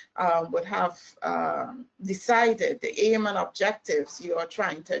you would have decided, the aim and objectives you are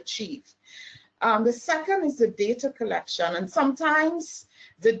trying to achieve. The second is the data collection, and sometimes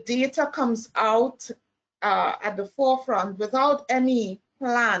the data comes out at the forefront without any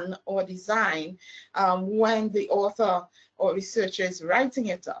plan or design when the author or researcher is writing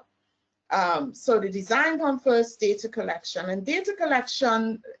it up. So the design comes first, data collection, and data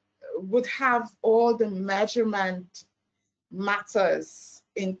collection would have all the measurement matters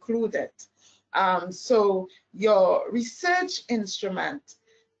included. So your research instrument,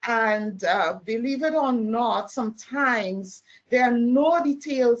 and believe it or not, sometimes there are no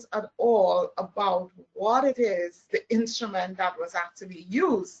details at all about what it is, the instrument that was actually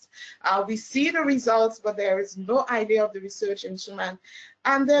used. We see the results, but there is no idea of the research instrument,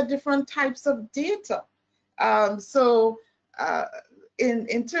 and there are different types of data.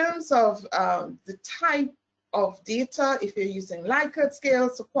 In terms of the type of data, if you're using Likert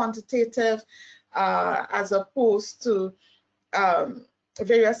scales, so quantitative, as opposed to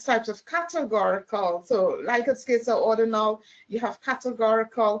various types of categorical. So Likert scales are ordinal, you have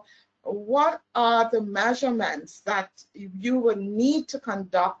categorical. What are the measurements that you will need to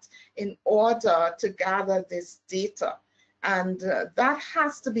conduct in order to gather this data? And that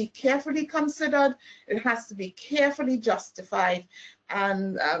has to be carefully considered. It has to be carefully justified.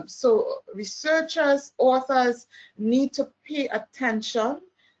 And so researchers, authors need to pay attention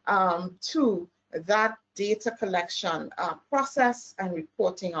to that data collection process and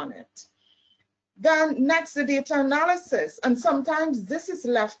reporting on it. Then next, the data analysis, and sometimes this is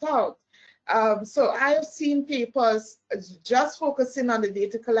left out. So I have seen papers just focusing on the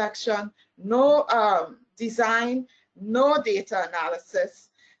data collection, no design, no data analysis,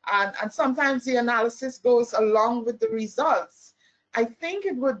 and sometimes the analysis goes along with the results. I think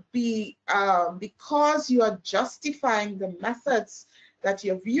it would be because you are justifying the methods that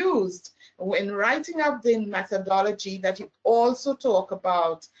you've used when writing up the methodology, that you also talk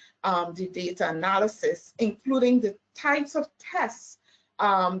about the data analysis, including the types of tests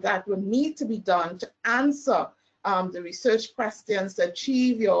that would need to be done to answer the research questions to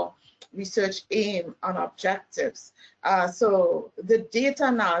achieve your research aim and objectives. So the data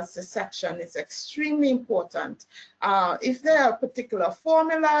analysis section is extremely important. If there are particular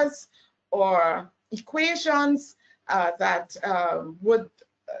formulas or equations that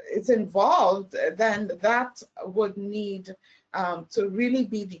is involved, then that would need to really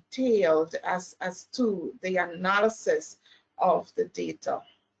be detailed as to the analysis of the data.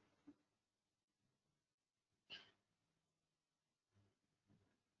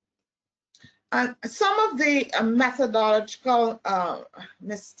 And some of the methodological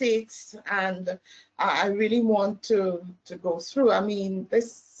mistakes, and I really want to go through. I mean,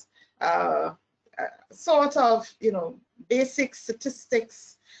 this sort of, basic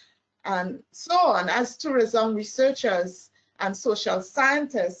statistics and so on. As tourism researchers and social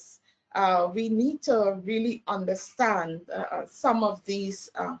scientists, we need to really understand some of these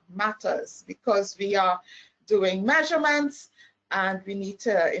matters, because we are doing measurements and we need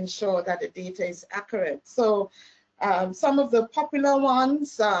to ensure that the data is accurate. So some of the popular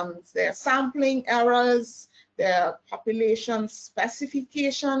ones, there are sampling errors, there are population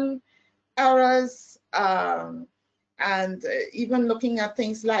specification errors, and even looking at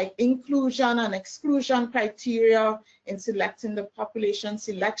things like inclusion and exclusion criteria in selecting the population,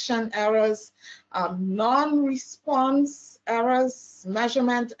 selection errors, non-response errors,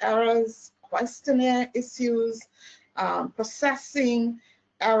 measurement errors, questionnaire issues, processing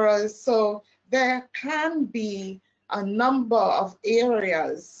errors. So there can be a number of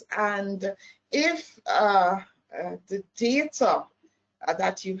areas, and if the data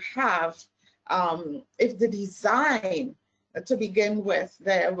that you have, if the design to begin with,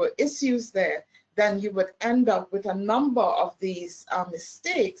 there were issues there, then you would end up with a number of these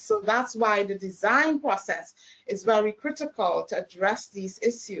mistakes. So that's why the design process is very critical to address these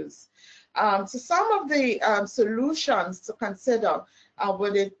issues. So some of the solutions to consider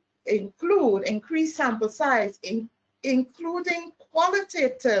would include increased sample size, including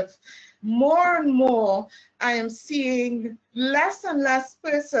qualitative. More and more, I am seeing less and less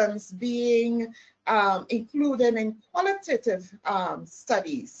persons being included in qualitative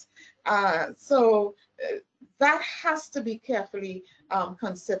studies. So that has to be carefully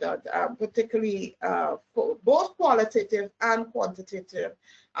considered, particularly for both qualitative and quantitative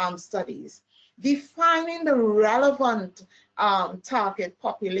studies. Defining the relevant target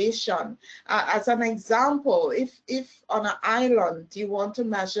population. As an example, if on an island you want to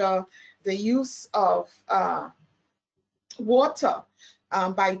measure the use of water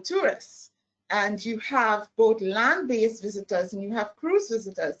by tourists, and you have both land-based visitors and you have cruise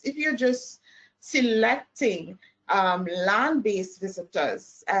visitors, if you're just selecting land-based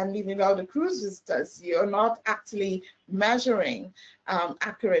visitors and leaving out the cruise visitors, you're not actually measuring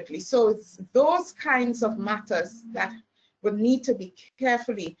accurately. So it's those kinds of matters that would need to be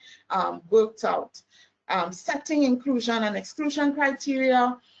carefully worked out. Setting inclusion and exclusion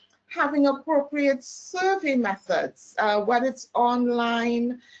criteria, having appropriate survey methods, whether it's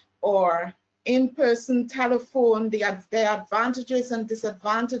online or in-person, telephone, their advantages and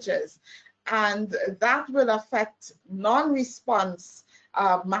disadvantages. And that will affect non-response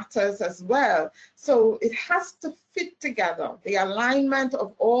matters as well. So it has to fit together, the alignment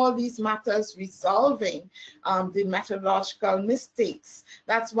of all these matters, resolving the methodological mistakes.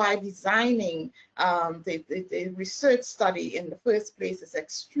 That's why designing the research study in the first place is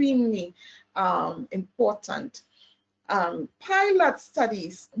extremely important. Pilot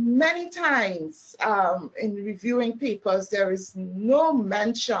studies, many times in reviewing papers, there is no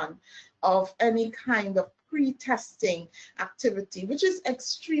mention of any kind of pre-testing activity, which is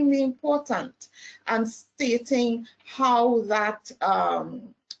extremely important, and stating how that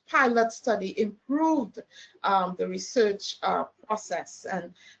pilot study improved the research process.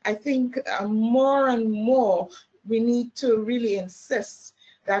 And I think more and more we need to really insist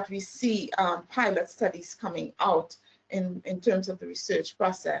that we see pilot studies coming out in terms of the research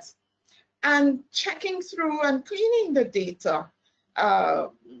process. And checking through and cleaning the data.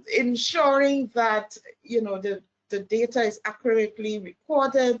 ensuring that, you know, the data is accurately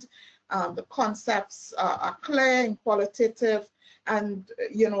recorded, the concepts are clear and qualitative, and,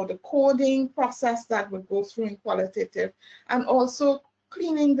 you know, the coding process that would go through in qualitative, and also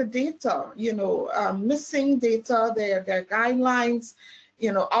cleaning the data, you know, missing data, their guidelines,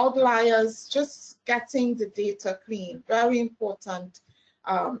 you know, outliers, just getting the data clean. Very important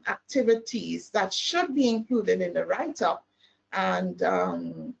activities that should be included in the write-up, and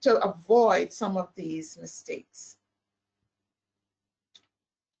to avoid some of these mistakes.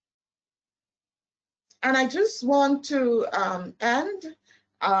 And I just want to end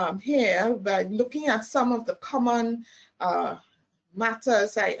here by looking at some of the common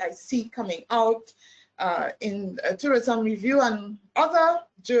matters I see coming out in Tourism Review and other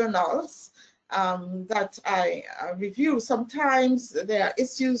journals that I review. Sometimes there are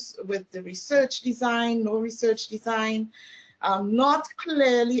issues with the research design, no research design, not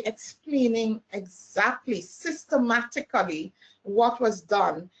clearly explaining exactly systematically what was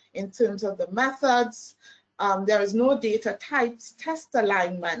done in terms of the methods. There is no data types test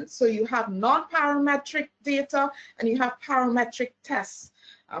alignment. So you have non-parametric data and you have parametric tests.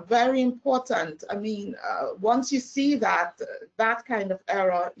 Very important. I mean, once you see that kind of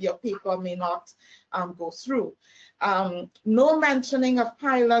error, your paper may not go through. No mentioning of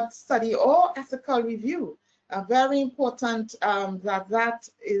pilot study or ethical review. Very important that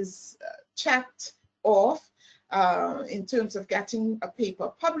is checked off in terms of getting a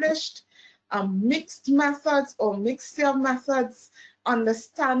paper published. Mixed methods or mixture of methods,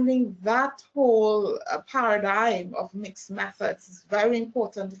 understanding that whole paradigm of mixed methods is very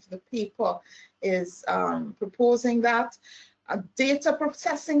important if the paper is proposing that. Data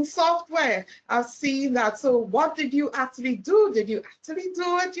processing software, I've seen that. So what did you actually do? Did you actually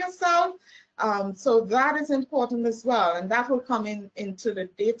do it yourself? So that is important as well, and that will come into the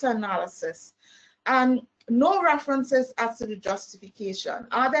data analysis. And no references as to the justification.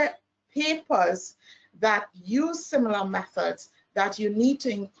 Are there papers that use similar methods that you need to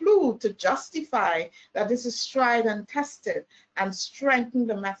include to justify that this is tried and tested and strengthen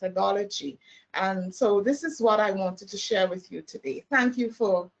the methodology? And so this is what I wanted to share with you today. Thank you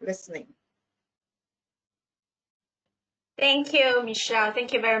for listening. Thank you, Michelle.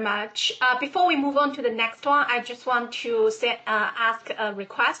 Thank you very much. Before we move on to the next one, I just want to ask a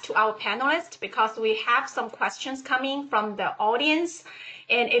request to our panelists, because we have some questions coming from the audience.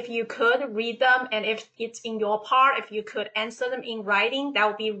 And if you could read them, and if it's in your part, if you could answer them in writing, that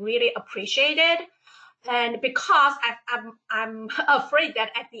would be really appreciated. And because I'm afraid that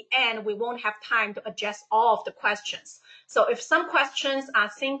at the end, we won't have time to address all of the questions. So if some questions are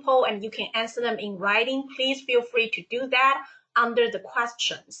simple and you can answer them in writing, please feel free to do that under the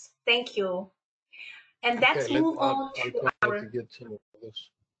questions. Thank you. And let's move on to our...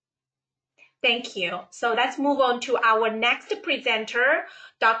 Thank you. So let's move on to our next presenter,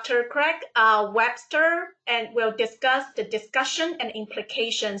 Dr. Craig Webster, and we'll discuss the discussion and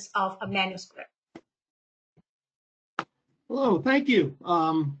implications of a manuscript. Hello, thank you.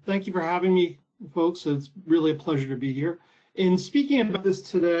 Thank you for having me, folks. It's really a pleasure to be here. In speaking about this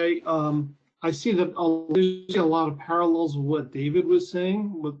today, I see that there's a lot of parallels with what David was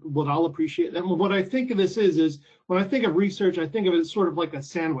saying, with what I'll appreciate. And what I think of this is when I think of research, I think of it as sort of like a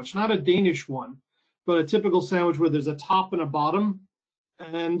sandwich, not a Danish one, but a typical sandwich where there's a top and a bottom.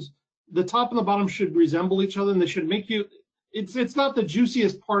 And the top and the bottom should resemble each other, and they should make you, it's not the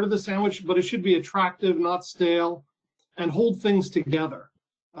juiciest part of the sandwich, but it should be attractive, not stale, and hold things together.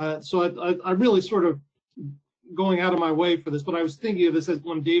 So I really sort of going out of my way for this, but I was thinking of this as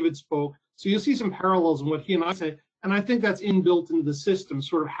when David spoke. So you'll see some parallels in what he and I say, and I think that's inbuilt into the system,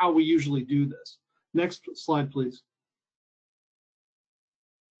 sort of how we usually do this. Next slide, please.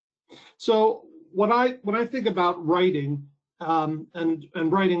 So when I think about writing and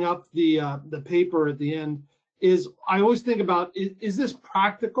writing up the paper at the end, is I always think about, is this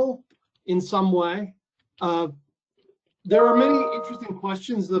practical in some way? There are many interesting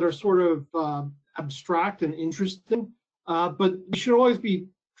questions that are sort of abstract and interesting, but we should always be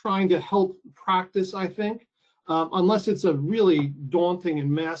trying to help practice, I think, unless it's a really daunting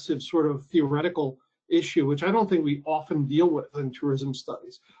and massive sort of theoretical issue, which I don't think we often deal with in tourism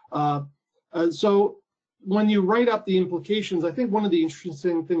studies. So when you write up the implications, I think one of the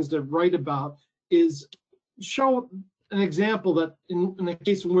interesting things to write about is show an example that in a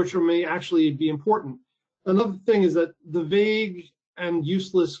case in which it may actually be important. Another thing is that the vague and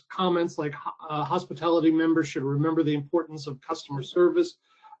useless comments like hospitality members should remember the importance of customer service.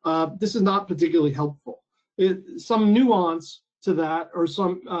 This is not particularly helpful. Some nuance to that, or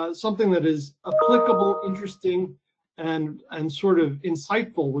something that is applicable, interesting, and sort of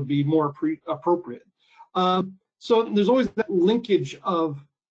insightful would be more appropriate. So there's always that linkage of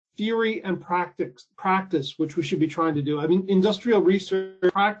theory and practice, which we should be trying to do. I mean, industrial research,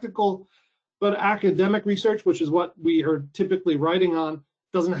 practical, but academic research, which is what we are typically writing on,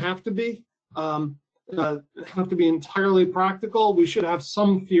 doesn't have to be. Have to be entirely practical. We should have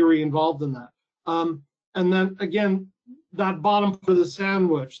some theory involved in that. And then again, that bottom for the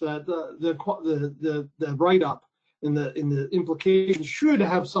sandwich, that the write-up in the implication should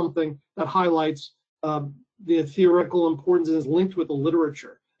have something that highlights the theoretical importance and is linked with the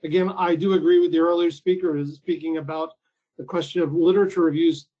literature. Again, I do agree with the earlier speaker who's speaking about the question of literature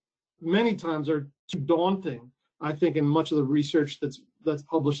reviews. Many times are too daunting, I think, in much of the research that's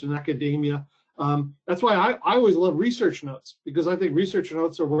published in academia. That's why I always love research notes, because I think research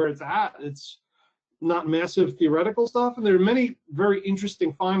notes are where it's at. It's not massive theoretical stuff, and there are many very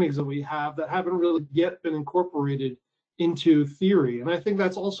interesting findings that we have that haven't really yet been incorporated into theory, and I think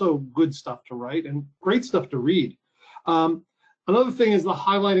that's also good stuff to write and great stuff to read. Another thing is the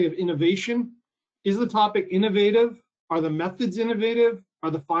highlighting of innovation. Is the topic innovative? Are the methods innovative?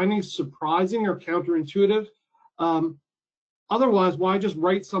 Are the findings surprising or counterintuitive? Otherwise, why just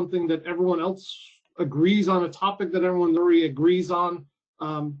write something that everyone else agrees on, a topic that everyone already agrees on,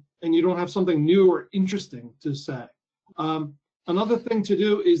 and you don't have something new or interesting to say? Another thing to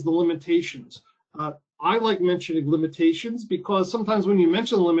do is the limitations. I like mentioning limitations because sometimes when you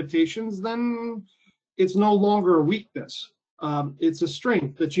mention limitations, then it's no longer a weakness. It's a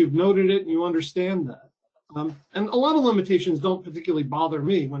strength that you've noted it and you understand that. And a lot of limitations don't particularly bother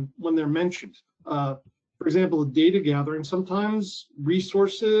me when they're mentioned. For example, data gathering, sometimes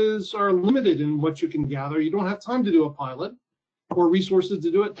resources are limited in what you can gather. You don't have time to do a pilot or resources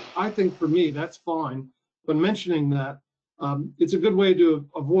to do it. I think for me, that's fine. But mentioning that, it's a good way to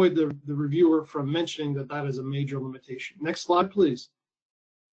avoid the reviewer from mentioning that that is a major limitation. Next slide, please.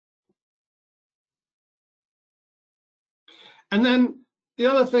 And then the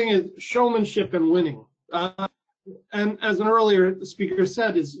other thing is showmanship and winning. And as an earlier speaker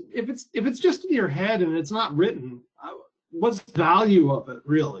said, is if it's just in your head and it's not written, what's the value of it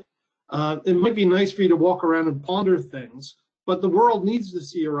really? It might be nice for you to walk around and ponder things, but the world needs to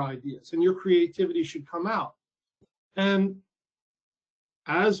see your ideas and your creativity should come out. And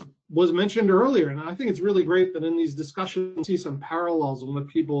as was mentioned earlier, and I think it's really great that in these discussions you see some parallels in what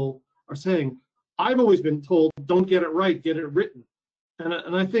people are saying. I've always been told, don't get it right, get it written.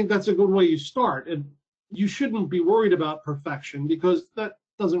 And I think that's a good way you start. And you shouldn't be worried about perfection because that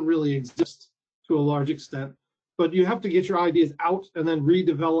doesn't really exist to a large extent. But you have to get your ideas out and then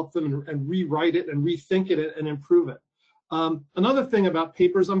redevelop them and rewrite it and rethink it and improve it. Another thing about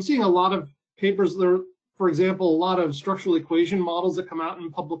papers, I'm seeing a lot of papers that are, for example, a lot of structural equation models that come out in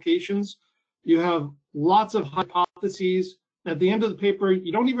publications. You have lots of hypotheses. At the end of the paper,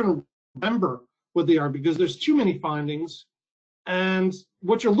 you don't even remember what they are because there's too many findings. And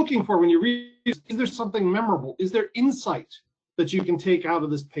what you're looking for when you read is there something memorable? Is there insight that you can take out of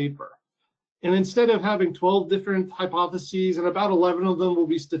this paper? And instead of having 12 different hypotheses, and about 11 of them will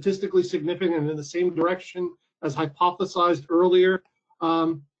be statistically significant in the same direction as hypothesized earlier,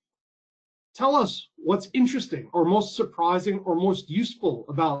 tell us what's interesting or most surprising or most useful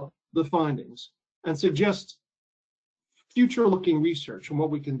about the findings and suggest future-looking research and what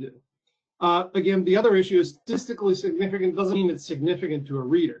we can do. Again, the other issue is statistically significant doesn't mean it's significant to a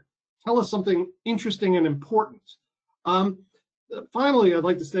reader. Tell us something interesting and important. Finally, I'd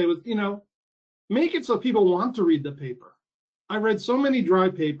like to say with, make it so people want to read the paper. I read so many dry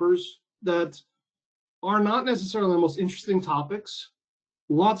papers that are not necessarily the most interesting topics,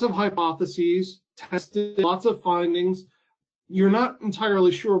 lots of hypotheses, tested, lots of findings. You're not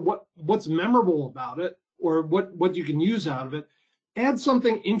entirely sure what's memorable about it or what you can use out of it. Add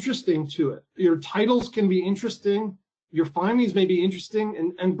something interesting to it. Your titles can be interesting, your findings may be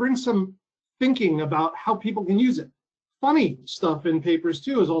interesting, and bring some thinking about how people can use it. Funny stuff in papers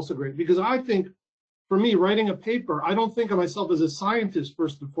too is also great, because I think, for me, writing a paper, I don't think of myself as a scientist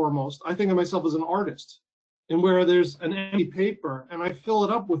first and foremost. I think of myself as an artist, and where there's an empty paper and I fill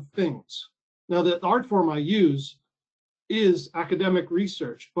it up with things. Now, the art form I use is academic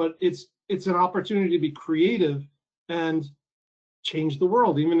research, but it's an opportunity to be creative and change the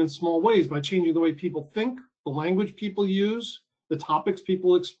world, even in small ways, by changing the way people think, the language people use, the topics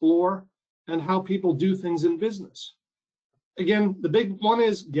people explore, and how people do things in business. Again, the big one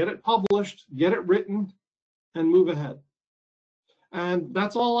is get it published, get it written, and move ahead. And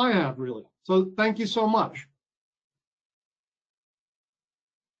that's all I have, really. So thank you so much.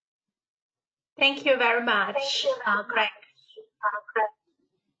 Thank you very much, Greg.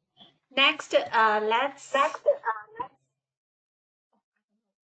 Next, let's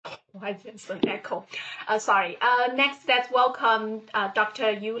Why is this an echo? Sorry. Next, let's welcome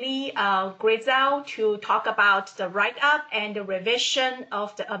Dr. Yuli Grizal to talk about the write-up and the revision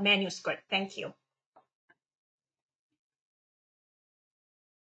of the manuscript. Thank you.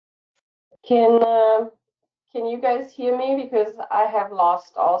 Can you guys hear me? Because I have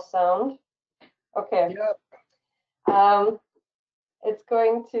lost all sound. Okay. Yeah. It's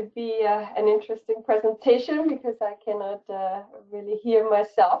going to be an interesting presentation because I cannot really hear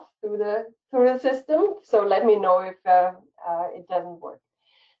myself through the system. So let me know if it doesn't work.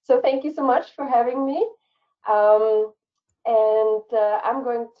 So thank you so much for having me. And I'm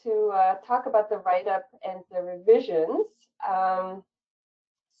going to talk about the write-up and the revisions.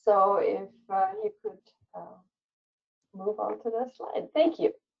 So if you could move on to the slide. Thank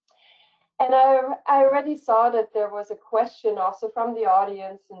you. And I already saw that there was a question also from the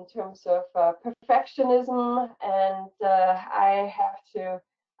audience in terms of perfectionism, and I have to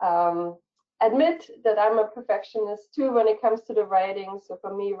admit that I'm a perfectionist too when it comes to the writing. So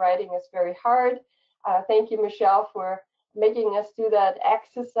for me, writing is very hard. Thank you, Michelle, for making us do that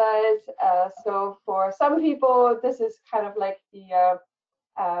exercise. So for some people, this is kind of like the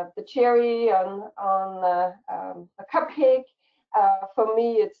cherry on a cupcake. For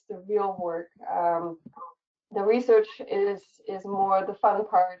me, it's the real work. The research is more the fun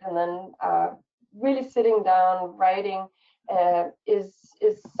part, and then really sitting down, writing is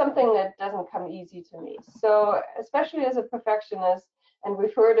something that doesn't come easy to me. So especially as a perfectionist, and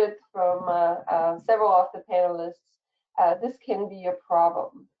we've heard it from several of the panelists, this can be a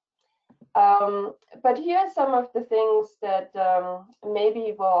problem. But here are some of the things that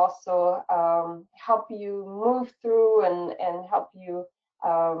maybe will also help you move through and help you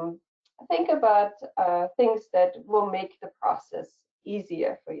think about things that will make the process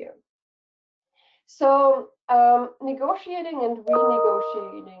easier for you. So negotiating and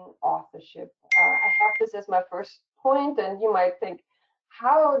renegotiating authorship. I have this as my first point, and you might think,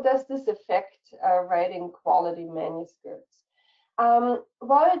 how does this affect writing quality manuscripts?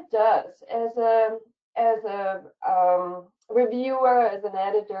 Well, it does. As a reviewer, as an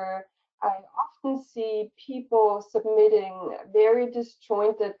editor, I often see people submitting very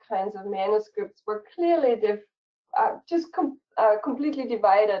disjointed kinds of manuscripts where clearly they've completely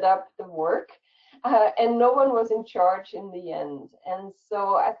divided up the work, and no one was in charge in the end. And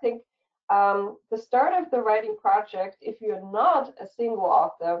so I think the start of the writing project, if you're not a single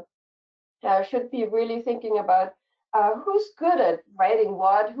author, should be really thinking about who's good at writing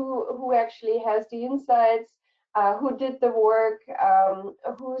what, who actually has the insights, who did the work,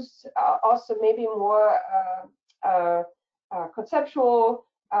 who's also maybe more conceptual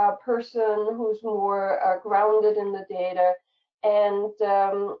person, who's more grounded in the data. And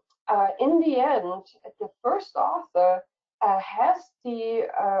in the end, the first author has the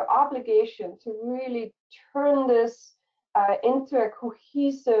obligation to really turn this into a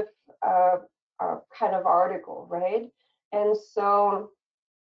cohesive kind of article, right? And so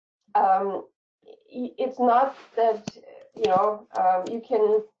it's not that you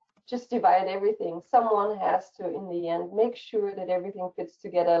can just divide everything. Someone has to, in the end, make sure that everything fits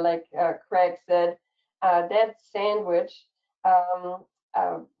together. Like Craig said, that sandwich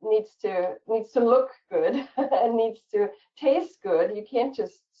needs to look good and needs to taste good. You can't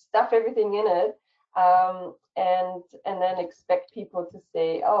just stuff everything in it and then expect people to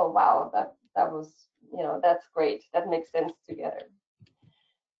say, "Oh, wow, that was, that's great. That makes sense together."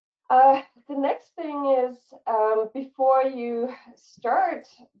 The next thing is, before you start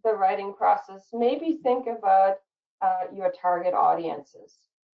the writing process, maybe think about your target audiences.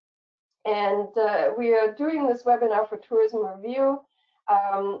 And we are doing this webinar for Tourism Review.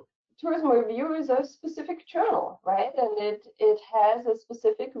 Tourism Review is a specific journal, right? And it has a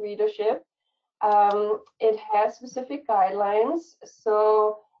specific readership. It has specific guidelines.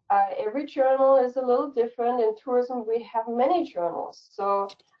 So every journal is a little different. In tourism, we have many journals. So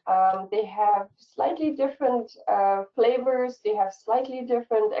they have slightly different flavors. They have slightly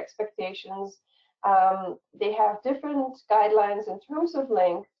different expectations. They have different guidelines in terms of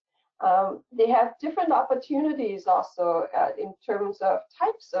length. They have different opportunities also in terms of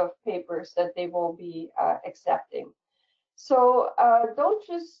types of papers that they will be accepting. So don't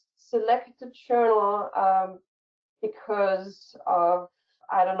just select a journal because of,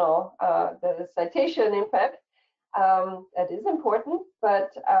 I don't know, the citation impact. That is important,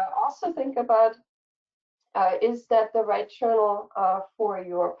 but also think about, is that the right journal for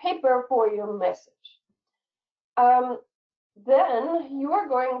your paper, for your message? Then you are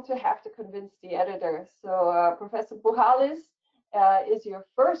going to have to convince the editor. So Professor Buhalis is your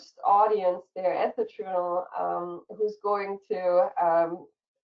first audience there at the journal, who's going to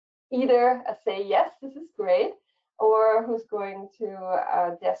either say, yes, this is great, or who's going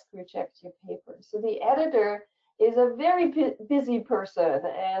to desk reject your paper. So the editor is a very busy person,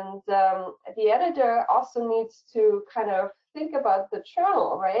 and the editor also needs to kind of think about the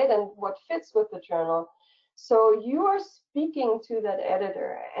journal, right, and what fits with the journal. So you are speaking to that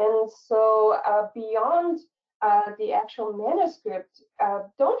editor, and so beyond the actual manuscript,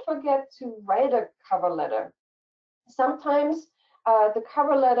 don't forget to write a cover letter. Sometimes the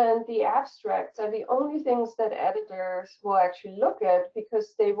cover letter and the abstracts are the only things that editors will actually look at,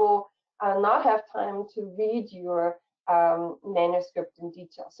 because they will not have time to read your manuscript in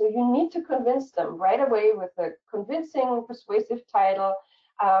detail. So you need to convince them right away with a convincing, persuasive title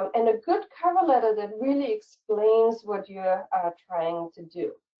and a good cover letter that really explains what you're trying to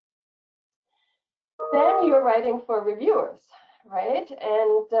do. Then you're writing for reviewers, right?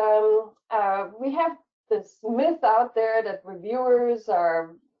 And we have this myth out there that reviewers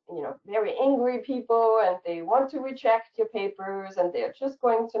are, you know, very angry people, and they want to reject your papers, and they're just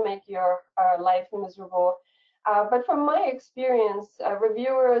going to make your life miserable. But from my experience,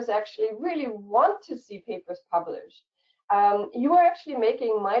 reviewers actually really want to see papers published. You are actually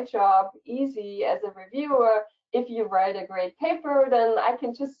making my job easy as a reviewer. If you write a great paper, then I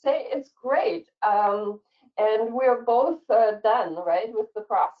can just say it's great. And we're both done, right, with the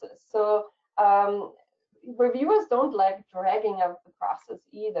process. So reviewers don't like dragging out the process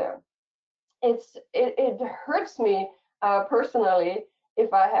either. It hurts me personally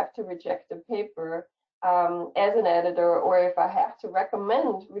if I have to reject a paper as an editor, or if I have to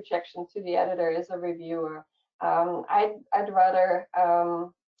recommend rejection to the editor as a reviewer. I'd rather,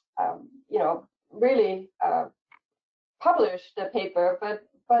 you know, really publish the paper,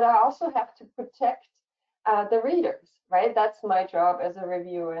 but I also have to protect the readers, right? That's my job as a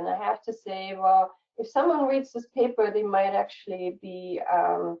reviewer, and I have to say, well, if someone reads this paper, they might actually be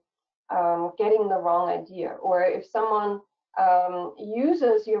getting the wrong idea, or if someone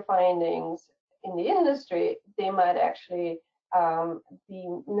uses your findings in the industry, they might actually be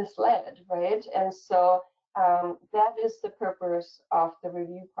misled, right? And so that is the purpose of the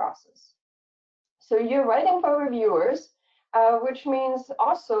review process. So you're writing for reviewers, which means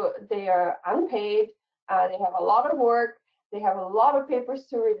also they are unpaid, they have a lot of work, they have a lot of papers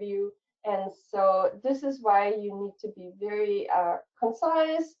to review, and so this is why you need to be very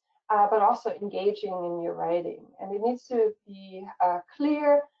concise, but also engaging in your writing. And it needs to be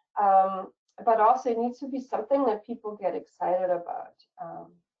clear, but also it needs to be something that people get excited about.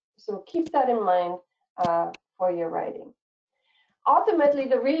 So keep that in mind for your writing. Ultimately,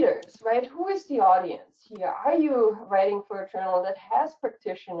 the readers, right? Who is the audience here? Are you writing for a journal that has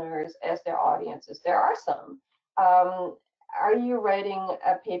practitioners as their audiences? There are some. Are you writing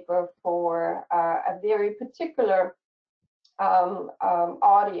a paper for a very particular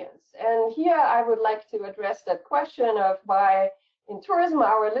audience? And here I would like to address that question of why in tourism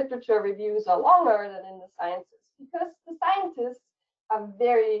our literature reviews are longer than in the sciences, because the scientists are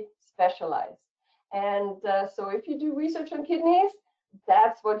very specialized. And so if you do research on kidneys,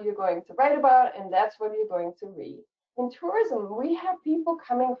 that's what you're going to write about, and that's what you're going to read. In tourism, we have people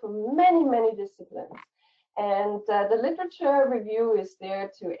coming from many, many disciplines. And the literature review is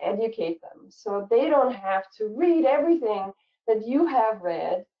there to educate them. So they don't have to read everything that you have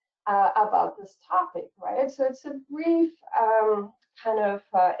read about this topic, right? So it's a brief kind of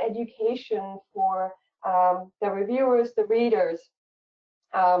education for the reviewers, the readers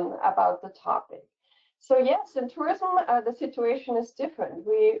about the topic. So yes, in tourism, the situation is different.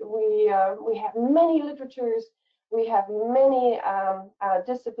 We have many literatures, we have many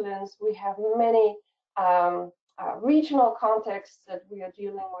disciplines, we have many regional contexts that we are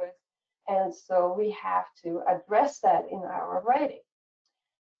dealing with, and so we have to address that in our writing.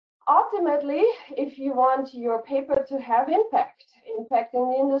 Ultimately, if you want your paper to have impact in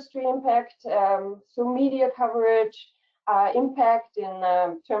the industry, impact through media coverage, impact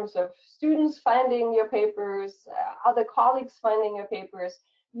in terms of students finding your papers, other colleagues finding your papers,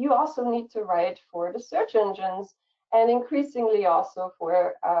 you also need to write for the search engines, and increasingly also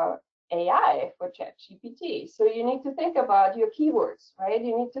for AI, for ChatGPT. So you need to think about your keywords, right?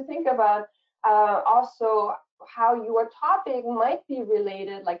 You need to think about also how your topic might be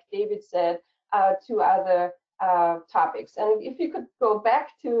related, like David said, to other topics. And if you could go back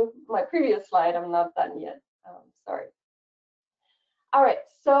to my previous slide, I'm not done yet. Sorry. All right,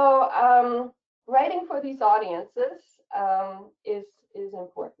 so writing for these audiences is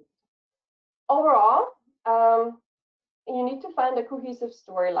important. Overall, you need to find a cohesive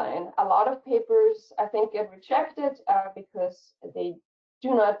storyline. A lot of papers, I think, get rejected because they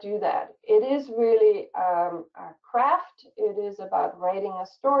do not do that. It is really a craft. It is about writing a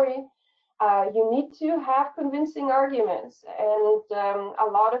story. You need to have convincing arguments, and a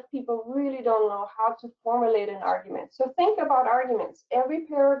lot of people really don't know how to formulate an argument. So think about arguments. Every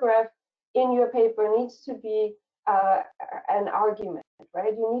paragraph in your paper needs to be an argument,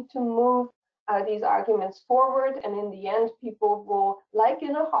 right? You need to move these arguments forward, and in the end, people will, like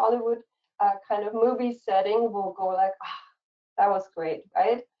in a Hollywood kind of movie setting, will go like, ah, that was great,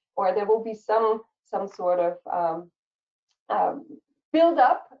 right? Or there will be some sort of build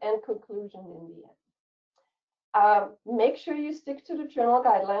up and conclusion in the end. Make sure you stick to the journal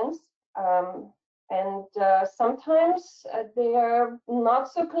guidelines. And sometimes they are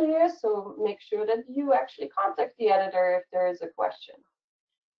not so clear, so make sure that you actually contact the editor if there is a question.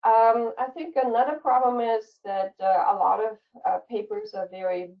 I think another problem is that a lot of papers are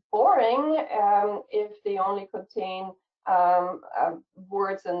very boring if they only contain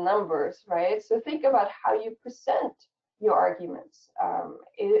words and numbers, right? So think about how you present your arguments.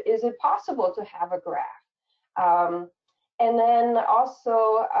 Is it possible to have a graph? And then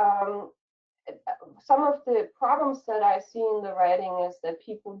also, some of the problems that I see in the writing is that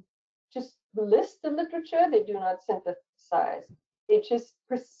people just list the literature, they do not synthesize. They just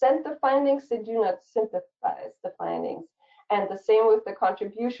present the findings, they do not synthesize the findings. And the same with the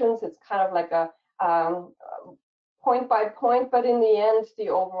contributions, it's kind of like a point by point, but in the end, the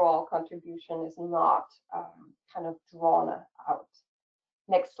overall contribution is not kind of drawn out.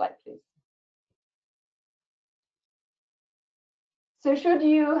 Next slide, please. So should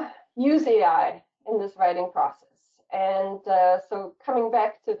you use AI in this writing process? And so coming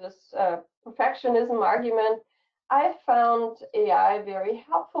back to this perfectionism argument, I found AI very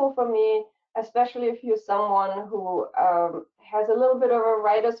helpful for me, especially if you're someone who has a little bit of a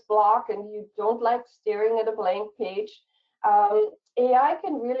writer's block and you don't like staring at a blank page. AI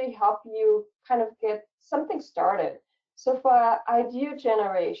can really help you kind of get something started. So for idea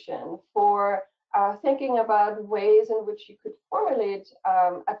generation, for thinking about ways in which you could formulate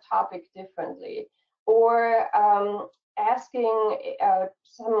a topic differently, or asking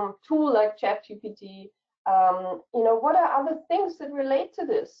some tool like ChatGPT, you know, what are other things that relate to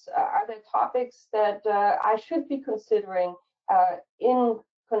this? Are there topics that I should be considering in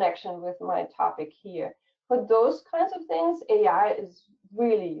connection with my topic here? For those kinds of things, AI is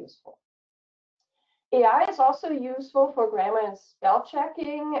really useful. AI is also useful for grammar and spell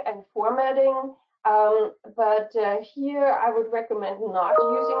checking and formatting, but here I would recommend not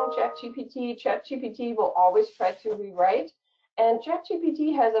using ChatGPT. ChatGPT will always try to rewrite, and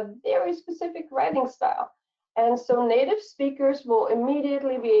ChatGPT has a very specific writing style. And so native speakers will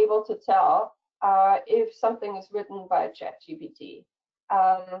immediately be able to tell if something is written by ChatGPT.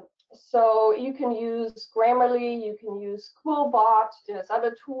 So you can use Grammarly, you can use Quillbot, there's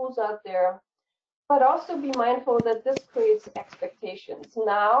other tools out there. But also be mindful that this creates expectations.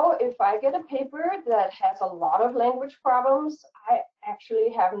 Now, if I get a paper that has a lot of language problems, I actually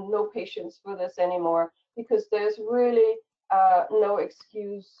have no patience for this anymore, because there's really no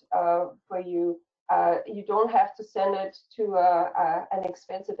excuse for you. You don't have to send it to an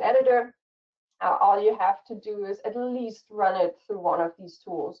expensive editor. All you have to do is at least run it through one of these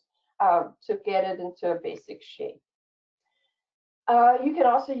tools to get it into a basic shape. You can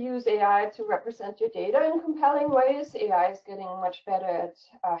also use AI to represent your data in compelling ways. AI is getting much better at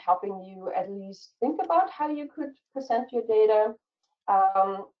helping you at least think about how you could present your data.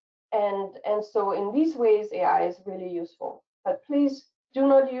 And so in these ways, AI is really useful. But please do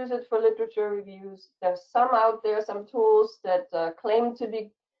not use it for literature reviews. There's some out there, some tools that claim to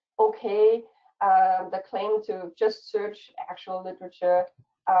be okay, that claim to just search actual literature.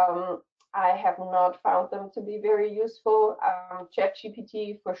 I have not found them to be very useful.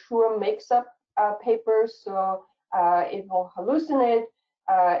 ChatGPT for sure makes up papers, so it will hallucinate.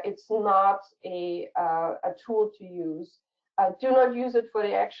 It's not a tool to use. Do not use it for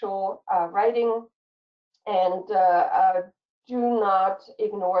the actual writing, and do not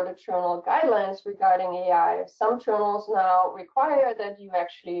ignore the journal guidelines regarding AI. Some journals now require that you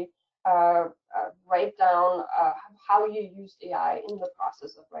actually write down how you used AI in the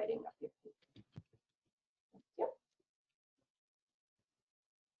process of writing up your paper.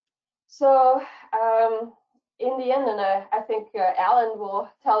 So in the end, and I think Alan will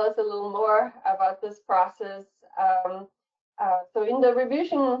tell us a little more about this process. So in the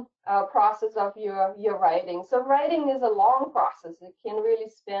revision process of your writing, so writing is a long process. It can really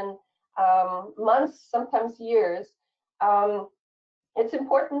spend months, sometimes years. It's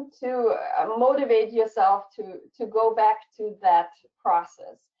important to motivate yourself to go back to that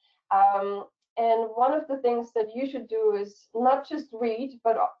process. And one of the things that you should do is not just read,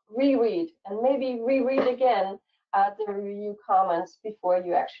 but reread, and maybe reread again the review comments before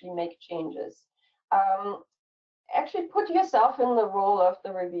you actually make changes. Actually put yourself in the role of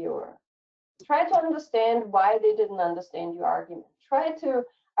the reviewer. Try to understand why they didn't understand your argument. Try to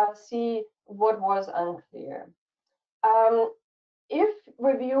see what was unclear. If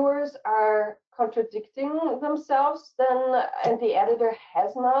reviewers are contradicting themselves, then and the editor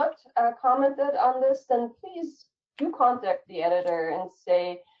has not commented on this, then please do contact the editor and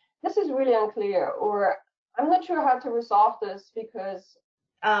say, this is really unclear, or I'm not sure how to resolve this because...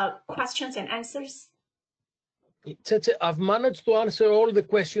 Questions and answers? I've managed to answer all the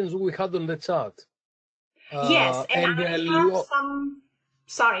questions we had on the chat. Yes, and I have some...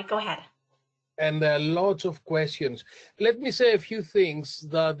 Sorry, go ahead. And there are lots of questions. Let me say a few things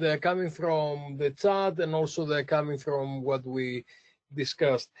that they're coming from the chat and also they're coming from what we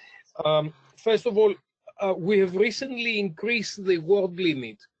discussed. First of all, we have recently increased the word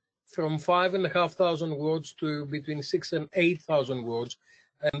limit from 5,500 words to between 6,000 and 8,000 words.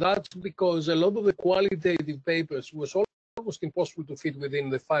 And that's because a lot of the qualitative papers was almost impossible to fit within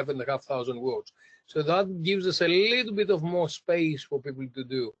the 5,500 words. So that gives us a little bit of more space for people to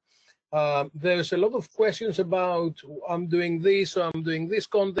do. There's a lot of questions about I'm doing this or I'm doing this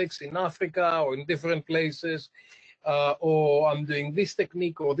context in Africa or in different places, or I'm doing this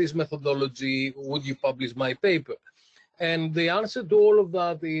technique or this methodology, would you publish my paper? And the answer to all of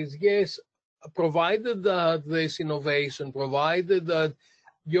that is yes, provided that there's innovation, provided that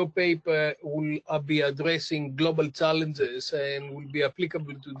your paper will be addressing global challenges and will be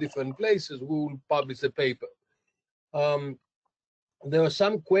applicable to different places, we will publish the paper. There are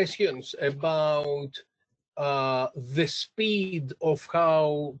some questions about the speed of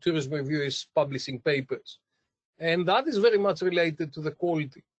how Tourism Review is publishing papers. And that is very much related to the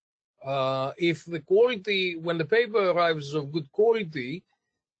quality. If the quality, when the paper arrives is of good quality,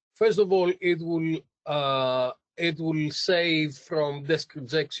 first of all, it will save from desk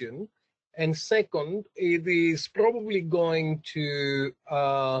rejection. And second, it is probably going to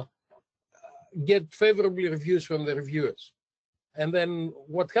get favorable reviews from the reviewers. And then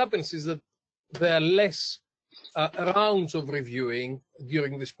what happens is that there are less rounds of reviewing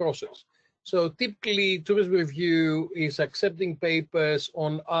during this process. So typically, Tourism Review is accepting papers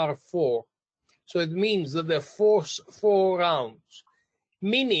on R4. So it means that there are four rounds,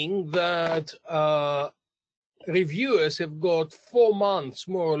 meaning that reviewers have got 4 months,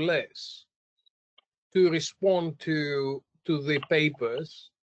 more or less, to respond to the papers.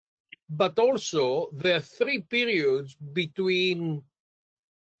 But also, there are 3 periods between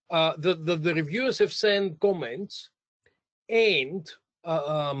the reviewers have sent comments and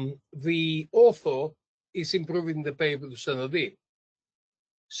the author is improving the paper to send it in.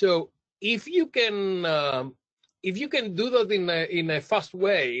 So if you can do that in a fast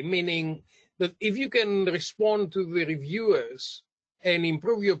way, meaning that if you can respond to the reviewers and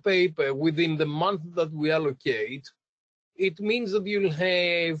improve your paper within the month that we allocate, it means that you'll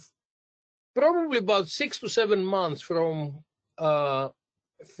have probably about 6 to 7 months from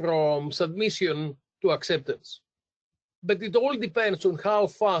submission to acceptance. But it all depends on how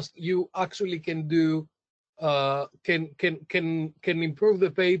fast you actually can do, can improve the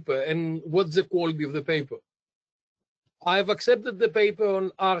paper and what's the quality of the paper. I've accepted the paper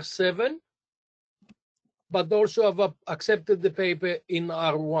on R7, but also I've accepted the paper in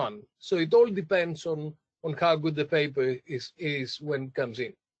R1. So it all depends on how good the paper is when it comes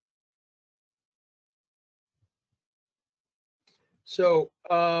in. So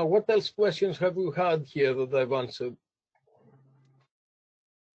what else questions have we had here that I've answered?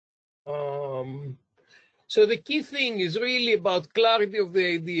 So the key thing is really about clarity of the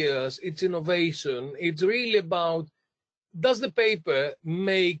ideas, it's innovation. It's really about, does the paper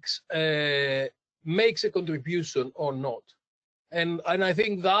makes a contribution or not? And I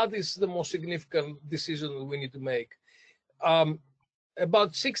think that is the most significant decision that we need to make.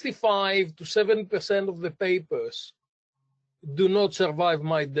 About 65 to 7% of the papers do not survive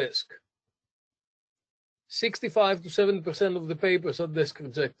my desk. 65 to 7% of the papers are desk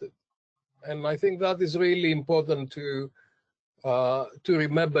rejected. And I think that is really important to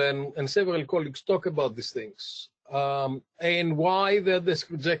remember, and several colleagues talk about these things. And why they're desk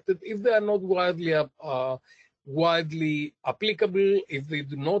rejected, if they are not widely applicable, if they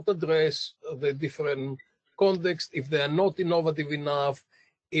do not address the different context, if they are not innovative enough,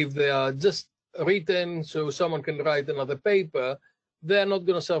 if they are just written so someone can write another paper, they're not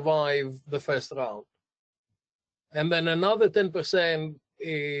going to survive the first round. And then another 10%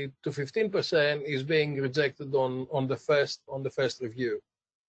 to 15% is being rejected on the first review.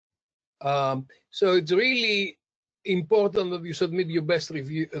 So it's really important that you submit your best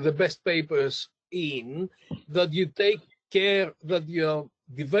review, the best papers in, that you take care that you're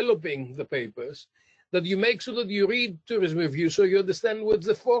developing the papers, that you make sure that you read tourism review so you understand what's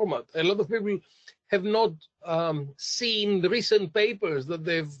the format. A lot of people have not seen the recent papers that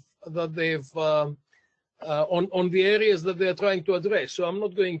they've on the areas that they're trying to address. So I'm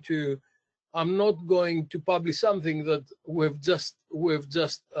not going to publish something that we've just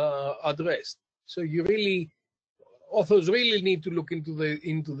addressed. So authors really need to look into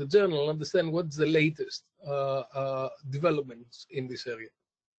the journal, understand what's the latest developments in this area.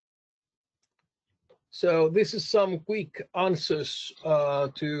 So this is some quick answers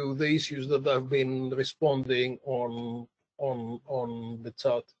to the issues that I've been responding on the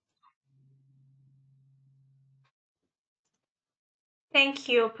chat. Thank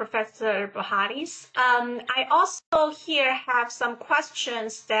you, Professor Boharis. I also here have some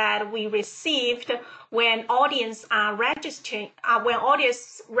questions that we received when audience are registering, when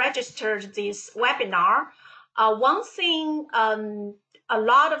audience registered this webinar. One thing a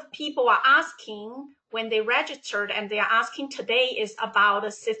lot of people are asking when they registered, and they are asking today, is about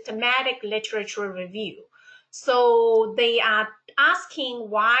a systematic literature review. So they are asking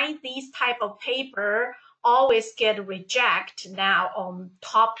why these type of paper always get rejected now on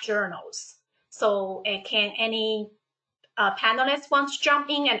top journals. So can any panelists want to jump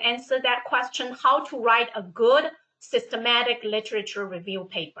in and answer that question? How to write a good systematic literature review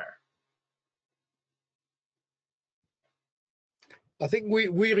paper? I think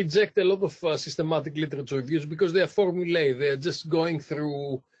we reject a lot of systematic literature reviews because they are formulae. They're just going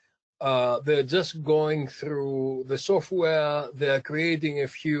through the software. They're creating a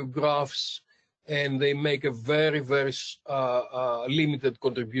few graphs, and they make a very, very limited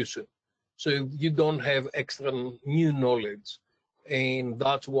contribution. So you don't have extra new knowledge, and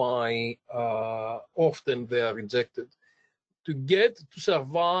that's why often they are rejected. To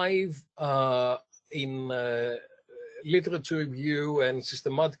survive in literature review and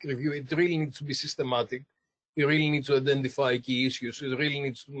systematic review, it really needs to be systematic. You really need to identify key issues. It really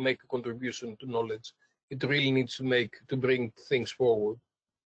needs to make a contribution to knowledge. It really needs to bring things forward.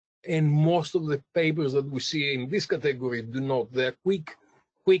 And most of the papers that we see in this category do not. They're quick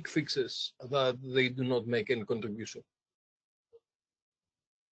fixes that they do not make any contribution.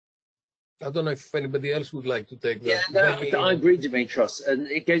 I don't know if anybody else would like to take that. Yeah, no, I agree, Dimitros, and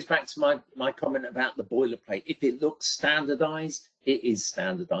it goes back to my comment about the boilerplate. If it looks standardized, it is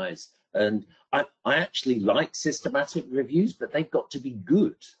standardized. And I actually like systematic reviews, but they've got to be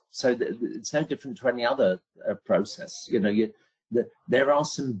good. So that it's no different to any other process. You know, there are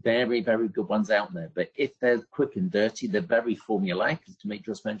some very, very good ones out there, but if they're quick and dirty, they're very formulaic, as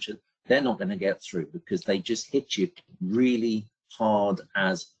Dimitros mentioned, they're not going to get through because they just hit you really hard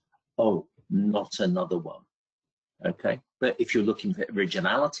as, oh, not another one. Okay, but if you're looking for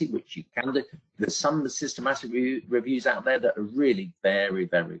originality, which you can do, there's some systematic reviews out there that are really very,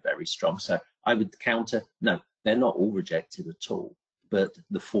 very, very strong. So I would counter, no, they're not all rejected at all, but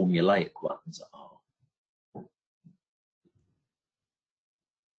the formulaic ones are.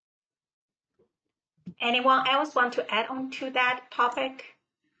 Anyone else want to add on to that topic?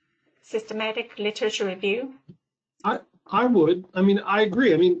 Systematic literature review? I would. I mean, I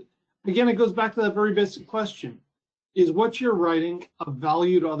agree. I mean, again, it goes back to that very basic question. Is what you're writing of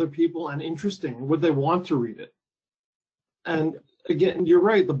value to other people and interesting? Would they want to read it? And again, you're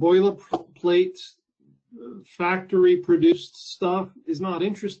right. The boilerplate, factory-produced stuff is not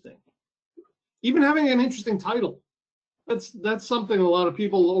interesting. Even having an interesting title, that's something a lot of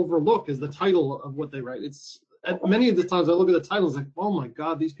people overlook, is the title of what they write. It's many of the times I look at the titles like, oh my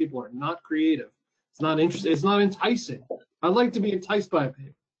God, these people are not creative. It's not interesting. It's not enticing. I like to be enticed by a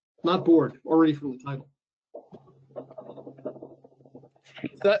paper, not bored already from the title.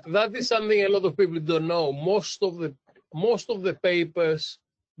 That is something a lot of people don't know. Most of the papers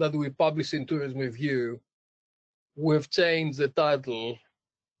that we publish in Tourism Review, we've changed the title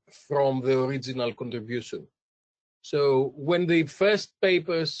from the original contribution. So when the first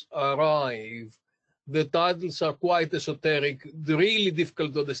papers arrive, the titles are quite esoteric, really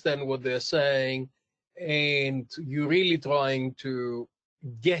difficult to understand what they're saying, and you're really trying to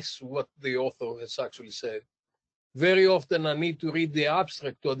guess what the author has actually said. Very often I need to read the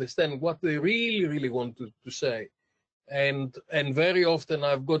abstract to understand what they really, really want to say. And very often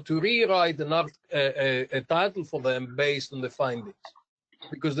I've got to rewrite a title for them based on the findings,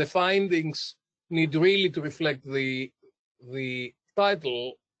 because the findings need really to reflect the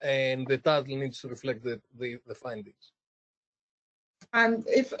title, and the title needs to reflect the findings. And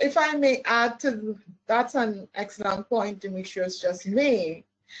if I may add to that's an excellent point Demetrius just made.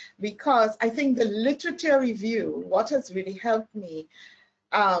 because I think the literature review, what has really helped me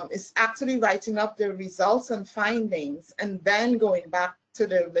is actually writing up the results and findings and then going back to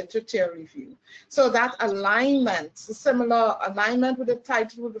the literature review. So that alignment, similar alignment with the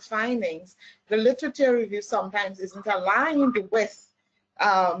title of the findings, the literature review sometimes isn't aligned with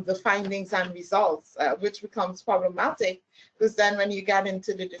the findings and results, which becomes problematic, because then when you get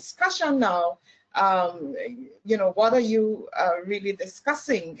into the discussion now, you know, what are you really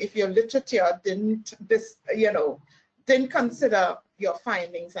discussing if your literature didn't consider your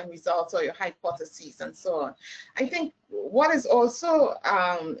findings and results or your hypotheses and so on. I think what is also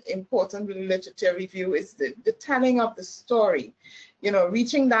important with literature review is the telling of the story, you know,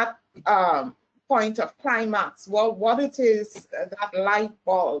 reaching that point of climax, well, what it is, that light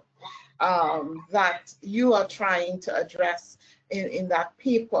bulb that you are trying to address in that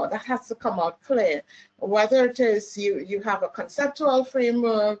paper, that has to come out clear. Whether it is you have a conceptual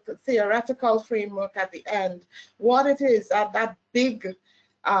framework, a theoretical framework at the end, what it is, that big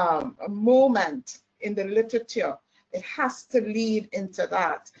moment in the literature, it has to lead into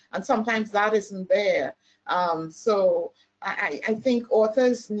that. And sometimes that isn't there. So I think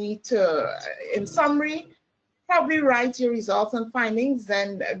authors need to, in summary, probably write your results and findings,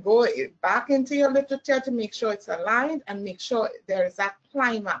 then go back into your literature to make sure it's aligned and make sure there is that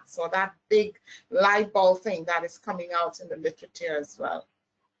climax or that big light bulb thing that is coming out in the literature as well.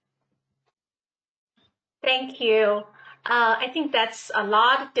 Thank you. I think that's a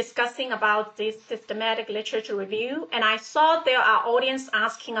lot discussing about this systematic literature review. And I saw there are audience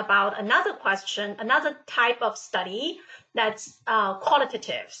asking about another question, another type of study that's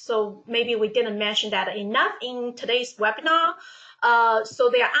qualitative. So maybe we didn't mention that enough in today's webinar. So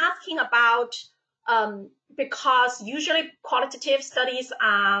they're asking about, because usually qualitative studies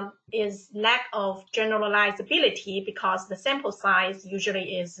is lack of generalizability because the sample size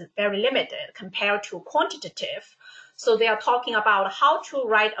usually is very limited compared to quantitative. So they are talking about how to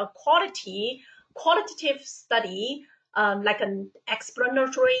write a qualitative study, like an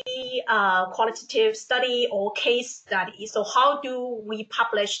explanatory qualitative study or case study. So how do we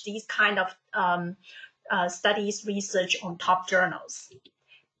publish these kind of studies, research on top journals?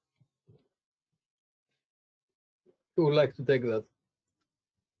 Who would like to take that?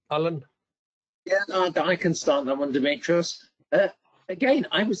 Alan? Yeah, I can start that one, Demetrios. Again,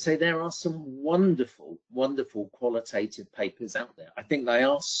 I would say there are some wonderful, wonderful qualitative papers out there. I think they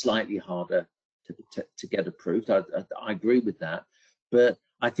are slightly harder to get approved. I agree with that. But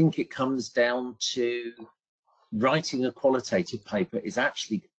I think it comes down to writing a qualitative paper is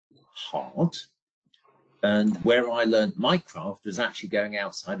actually hard. And where I learned my craft was actually going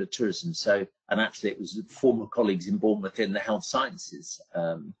outside of tourism. So, and actually it was former colleagues in Bournemouth in the Health Sciences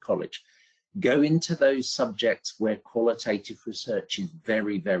College. Go into those subjects where qualitative research is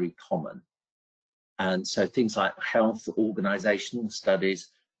very, very common. And so things like health, organizational studies,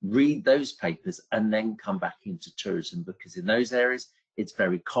 read those papers and then come back into tourism, because in those areas, it's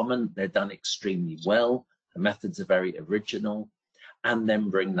very common. They're done extremely well. The methods are very original, and then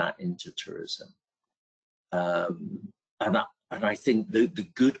bring that into tourism. And I think the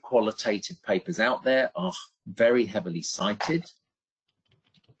good qualitative papers out there are very heavily cited.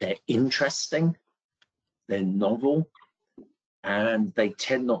 They're interesting, they're novel, and they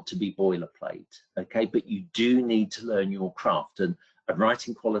tend not to be boilerplate, okay? But you do need to learn your craft, and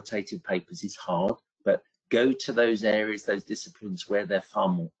writing qualitative papers is hard, but go to those areas, those disciplines where they're far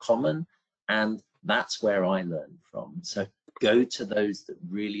more common, and that's where I learn from. So go to those that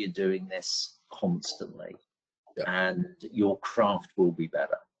really are doing this constantly, and your craft will be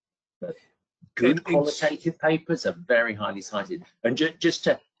better. But good qualitative papers are very highly cited. And just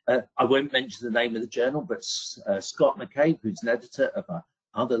to, I won't mention the name of the journal, but Scott McCabe, who's an editor of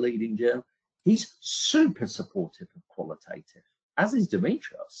another leading journal, he's super supportive of qualitative, as is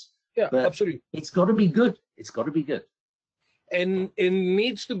Demetrios. Yeah, but absolutely. It's got to be good. It's got to be good. And it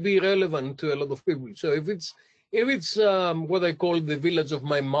needs to be relevant to a lot of people. So if it's what I call the village of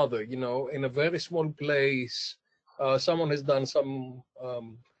my mother, you know, in a very small place, someone has done some,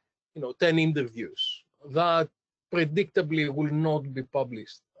 10 interviews that predictably will not be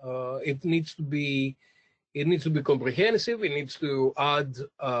published. It needs to be comprehensive. It needs to add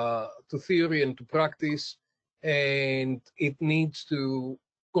to theory and to practice, and it needs to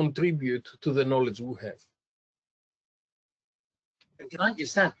contribute to the knowledge we have. Can I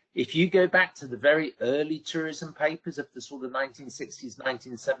just add, if you go back to the very early tourism papers of the sort of 1960s,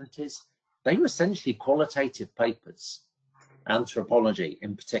 1970s, they were essentially qualitative papers, anthropology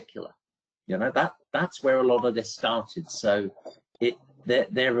in particular. You know, that's where a lot of this started. So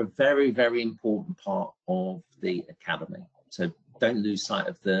they're a very, very important part of the academy. So don't lose sight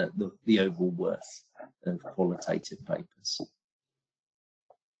of the overall worth of qualitative papers.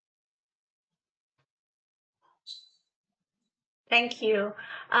 Thank you.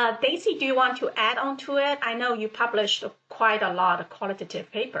 Daisy, do you want to add on to it? I know you published quite a lot of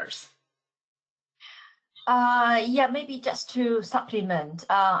qualitative papers. Yeah, maybe just to supplement.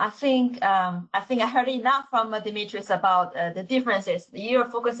 I think I heard enough from Demetrius about the differences. You're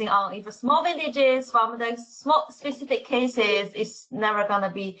focusing on if small villages from the small specific cases, it's never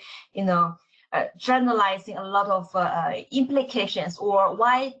gonna be, generalizing a lot of implications or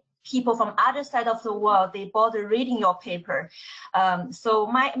why people from other side of the world they bother reading your paper. So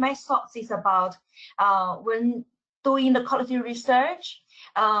my thoughts is about when doing the quality research.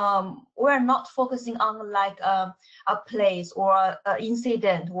 We're not focusing on like a place or an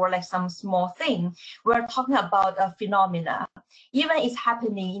incident or like some small thing. We're talking about a phenomena. Even it's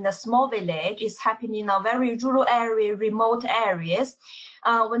happening in a small village, it's happening in a very rural area, remote areas.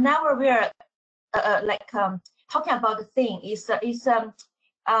 Whenever we're talking about the thing, is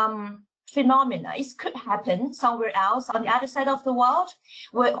phenomena. It could happen somewhere else on the other side of the world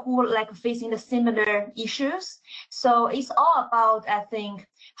who like facing the similar issues. So it's all about, I think,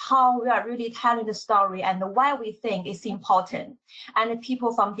 how we are really telling the story and why we think it's important. And the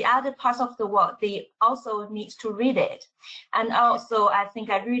people from the other parts of the world, they also need to read it. And also, I think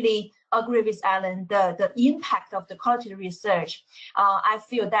I really agree with Alan, the impact of the quality research. I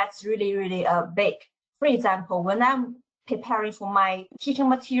feel that's really, really big. For example, when I'm preparing for my teaching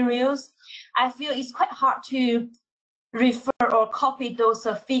materials, I feel it's quite hard to refer or copy those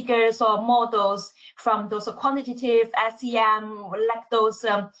figures or models from those quantitative SEM, like those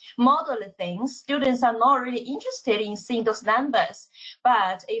model things. Students are not really interested in seeing those numbers.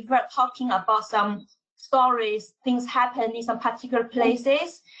 But if we're talking about some stories, things happen in some particular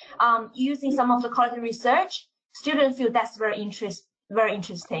places, using some of the quality research, students feel that's very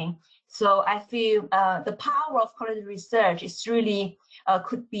interesting. So I feel the power of quality research is really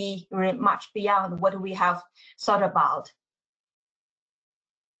could be really much beyond what we have thought about.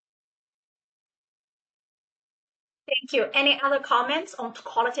 Thank you. Any other comments on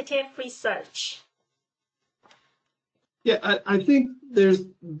qualitative research? Yeah, I think there's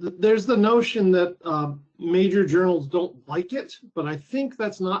the notion that major journals don't like it, but I think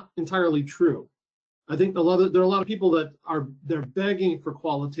that's not entirely true. I think there are a lot of people that they're begging for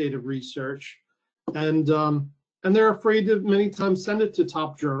qualitative research, and they're afraid to many times send it to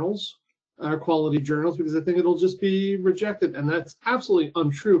top journals, quality journals, because they think it'll just be rejected, and that's absolutely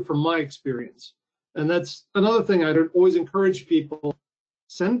untrue from my experience. And that's another thing I'd always encourage people: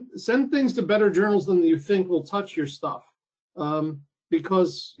 send things to better journals than you think will touch your stuff,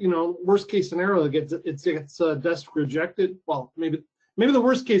 because worst case scenario it gets desk rejected. Well, maybe the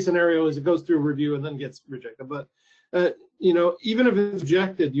worst case scenario is it goes through review and then gets rejected. But even if it's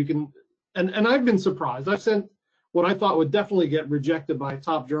rejected, you can. And I've been surprised. I've sent what I thought would definitely get rejected by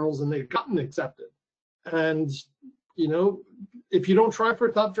top journals, and they've gotten accepted. And if you don't try for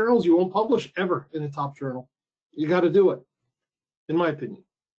top journals, you won't publish ever in a top journal. You got to do it, in my opinion.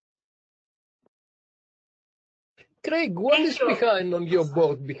 Craig, what is behind on your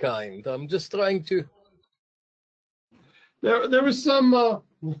board behind? I'm just trying to. There was some.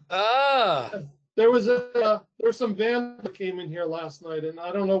 There was some vandals that came in here last night, and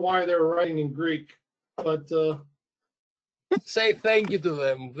I don't know why they were writing in Greek, but say thank you to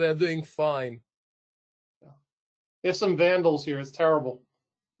them. They're doing fine. There's some vandals here. It's terrible.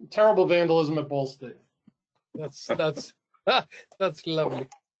 Terrible vandalism at Ball State. That's that's lovely.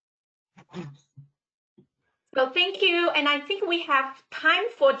 So thank you, and I think we have time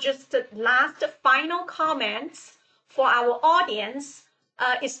for just the last final comments for our audience,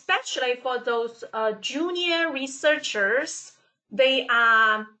 especially for those junior researchers. They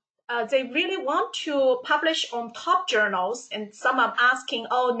really want to publish on top journals, and some are asking,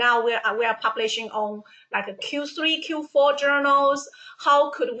 oh, now we are publishing on like a Q3, Q4 journals.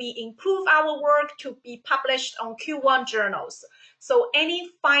 How could we improve our work to be published on Q1 journals? So any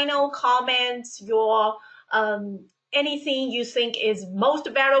final comments, anything you think is most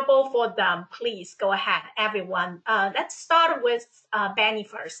valuable for them, please go ahead, everyone. Let's start with Benny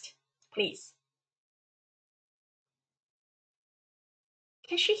first, please.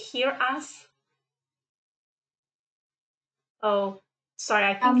 Can she hear us? Oh, sorry,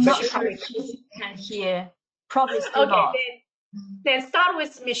 I think I'm not sure if she can hear. Probably still okay, not. Then start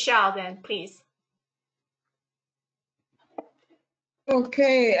with Michelle then, please.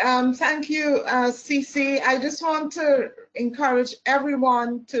 Okay, thank you, Cece. I just want to encourage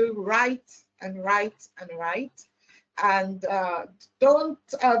everyone to write and write and write, and don't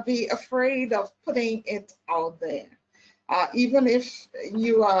be afraid of putting it out there. even if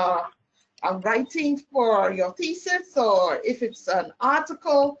you are writing for your thesis or if it's an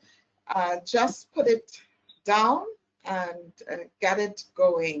article, just put it down and get it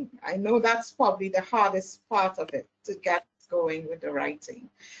going. I know that's probably the hardest part of it, to get going with the writing.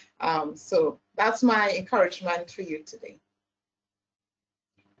 So that's my encouragement for you today.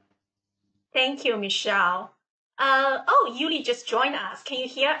 Thank you, Michelle. Oh, Yuli just joined us. Can you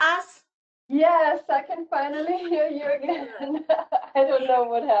hear us? Yes, I can finally hear you again. I don't know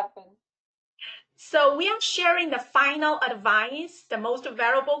what happened. So we are sharing the final advice, the most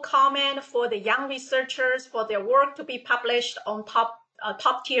valuable comment for the young researchers for their work to be published on top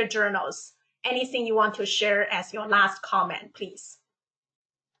tier journals. Anything you want to share as your last comment, please?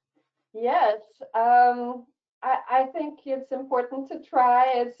 Yes, I think it's important to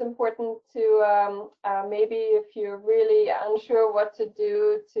try. It's important to maybe if you're really unsure what to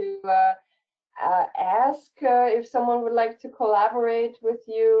do, to ask if someone would like to collaborate with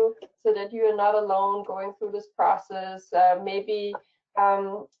you so that you are not alone going through this process. Maybe,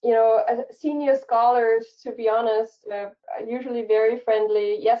 you know, senior scholars, to be honest, are usually very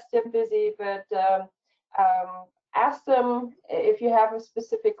friendly. Yes, they're busy, but ask them if you have a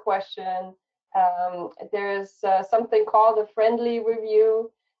specific question. There's something called a friendly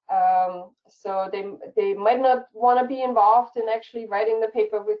review. So they might not want to be involved in actually writing the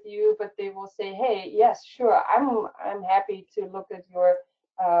paper with you, but they will say, hey, yes, sure, I'm happy to look at your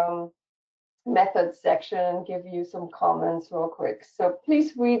methods section and give you some comments real quick. So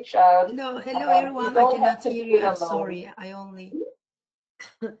please reach out. Hello, everyone. I cannot hear you. I'm sorry. I only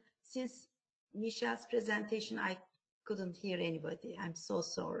since Michelle's presentation, I couldn't hear anybody. I'm so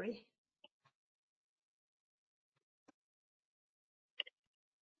sorry.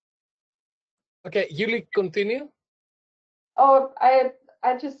 Okay, Yuli, continue. Oh, I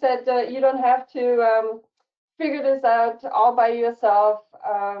just said you don't have to figure this out all by yourself.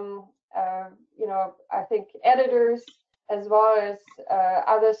 You know, I think editors as well as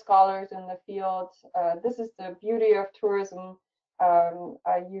other scholars in the field, this is the beauty of tourism,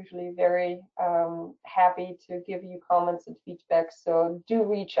 are usually very happy to give you comments and feedback. So do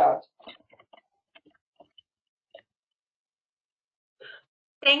reach out.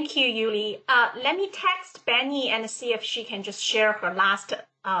 Thank you, Yuli. Let me text Benny and see if she can just share her last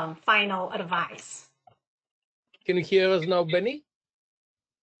final advice. Can you hear us now, Benny?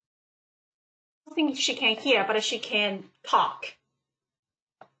 I don't think she can hear, but she can talk.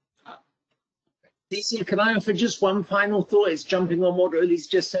 Cece, can I offer just one final thought? It's jumping on what Uli's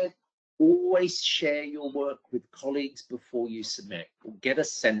just said. Always share your work with colleagues before you submit. Get a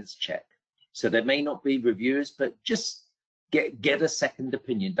sense check. So there may not be reviewers, but just get a second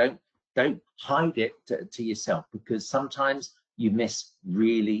opinion. Don't hide it to yourself, because sometimes you miss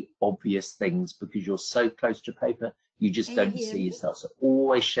really obvious things because you're so close to paper, you just don't see yourself. So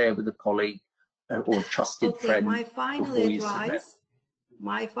always share with a colleague or a trusted friend. My final advice.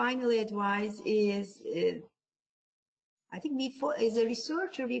 My final advice is, I think as a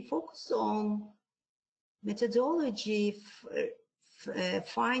researcher, we focus on methodology,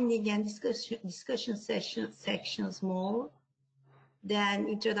 finding and discussion sections more than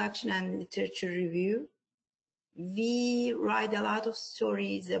introduction and literature review. We write a lot of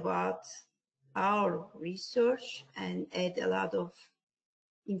stories about our research and add a lot of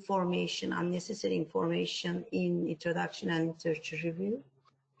information, unnecessary information in introduction and literature review.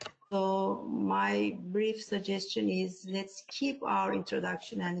 So my brief suggestion is, let's keep our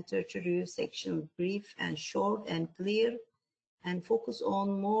introduction and literature review section brief and short and clear, and focus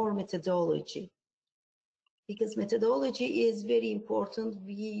on more methodology. Because methodology is very important.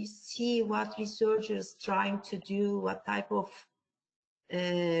 We see what researchers trying to do, what type of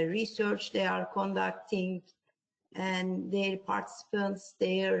research they are conducting, and their participants,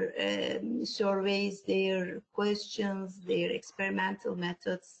 their surveys, their questions, their experimental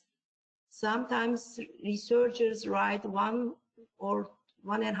methods. Sometimes researchers write 1 or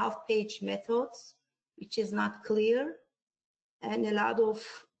 1.5 page methods, which is not clear, and a lot of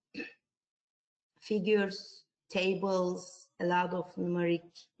figures, tables, a lot of numeric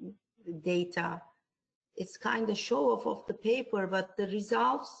data. It's kind of show off of the paper, but the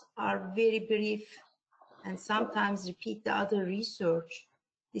results are very brief and sometimes repeat the other research.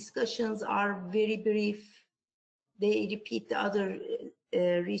 Discussions are very brief. They repeat the other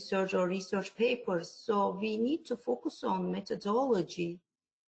research or research papers. So we need to focus on methodology,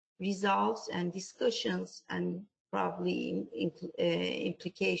 results, and discussions, and probably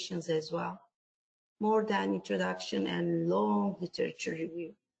implications as well, more than introduction and long literature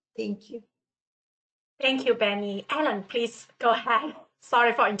review. Thank you. Thank you, Benny. Ellen, please go ahead.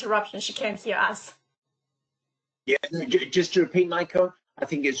 Sorry for interruption. She can't hear us. Yeah, just to repeat, Michael, I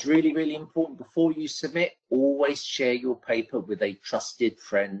think it's really, really important before you submit, always share your paper with a trusted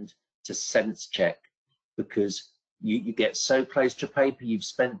friend to sense check, because you get so close to paper, you've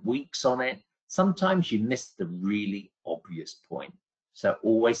spent weeks on it. Sometimes you miss the really obvious point. So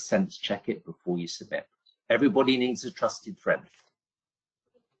always sense check it before you submit. Everybody needs a trusted friend.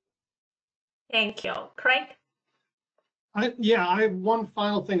 Thank you. Craig? I have one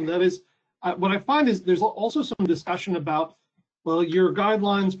final thing. That is, what I find is there's also some discussion about, well, your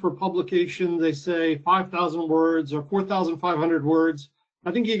guidelines for publication, they say 5,000 words or 4,500 words.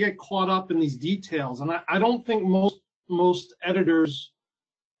 I think you get caught up in these details, and I don't think most editors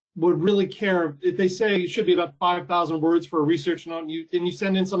would really care if they say it should be about 5,000 words for a research note, and you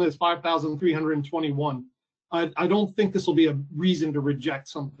send in something that's 5,321. I don't think this will be a reason to reject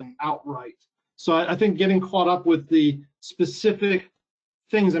something outright. So I think getting caught up with the specific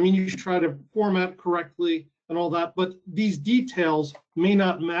things, I mean, you should try to format correctly and all that, but these details may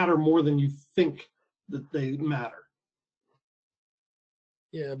not matter more than you think that they matter.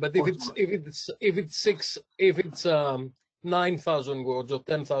 Yeah, but if it's 9,000 words or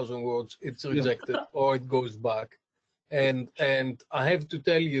 10,000 words, it's rejected or it goes back. And I have to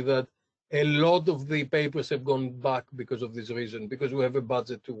tell you that a lot of the papers have gone back because of this reason, because we have a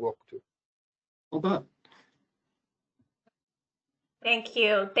budget to work to. Okay. Thank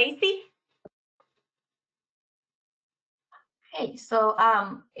you. Daisy? Okay, so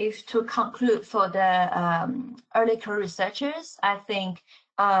if to conclude for the early career researchers, I think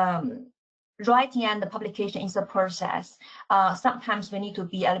writing and the publication is a process. Sometimes we need to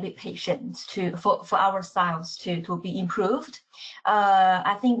be a little bit patient for ourselves to be improved.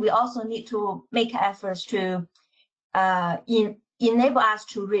 I think we also need to make efforts to enable us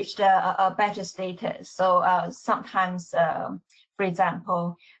to reach a better status. So sometimes, for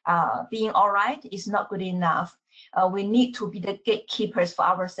example, being all right is not good enough. We need to be the gatekeepers for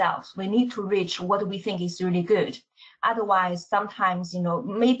ourselves. We need to reach what we think is really good. Otherwise, sometimes,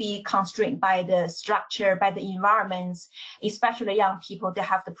 maybe constrained by the structure, by the environments, especially young people, they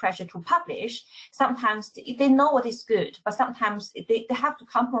have the pressure to publish. Sometimes they know what is good, but sometimes they have to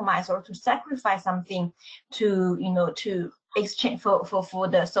compromise or to sacrifice something to exchange for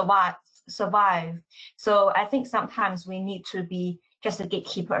the survive. So I think sometimes we need to be just a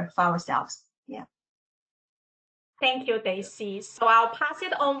gatekeeper for ourselves. Yeah. Thank you, Daisy. So I'll pass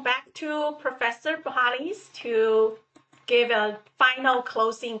it on back to Professor Puhalis to give a final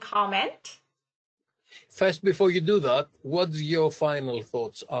closing comment. First, before you do that, what's your final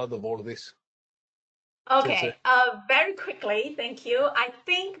thoughts out of all this? Okay, very quickly, thank you. I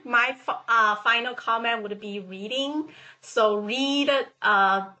think my final comment would be reading. So read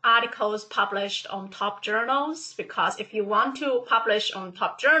articles published on top journals, because if you want to publish on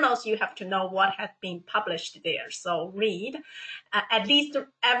top journals, you have to know what has been published there. So read. At least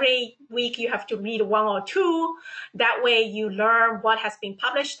every week you have to read one or two. That way you learn what has been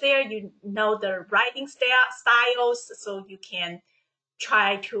published there. You know the writing styles, so you can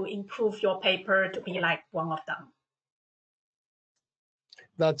try to improve your paper to be like one of them.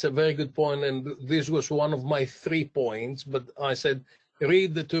 That's a very good point, and this was one of my 3 points, but I said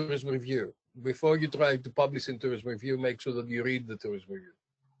read the tourism review. Before you try to publish in tourism review, make sure that you read the tourism review.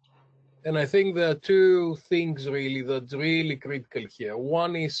 And I think there are 2 things really that's really critical here.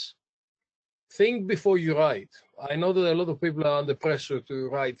 One is think before you write. I know that a lot of people are under pressure to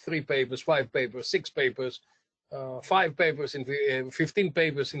write 3 papers, 5 papers, 6 papers, 5 papers in 15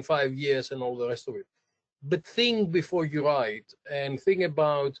 papers in 5 years and all the rest of it. But think before you write, and think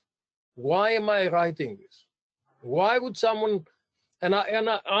about, why am I writing this? Why would someone, and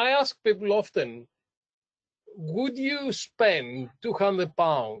I ask people often, would you spend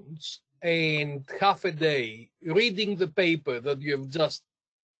 £200 and half a day reading the paper that you have just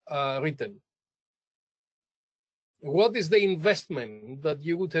written? What is the investment that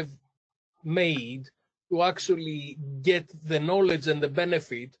you would have made to actually get the knowledge and the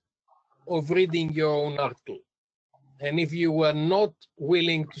benefit of reading your own article? And if you were not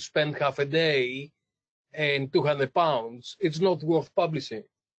willing to spend half a day and £200, it's not worth publishing.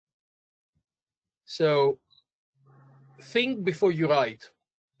 So think before you write.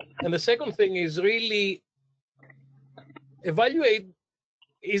 And the second thing is really evaluate,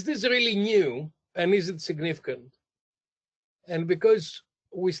 is this really new and is it significant? And because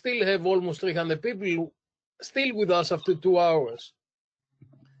we still have almost 300 people still with us after 2 hours,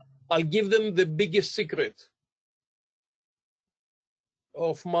 I'll give them the biggest secret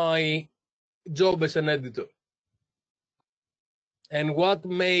of my job as an editor. And what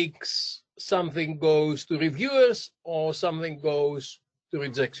makes something goes to reviewers or something goes to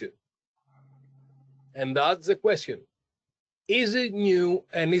rejection. And that's the question. Is it new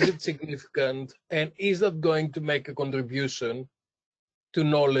and is it significant? And is that going to make a contribution to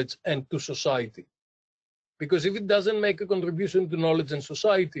knowledge and to society? Because if it doesn't make a contribution to knowledge and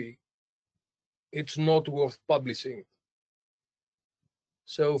society, it's not worth publishing.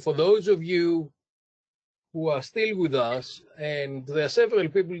 So for those of you who are still with us, and there are several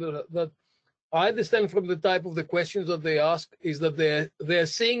people that I understand from the type of the questions that they ask, is that they're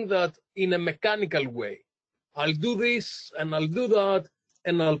seeing that in a mechanical way. I'll do this and I'll do that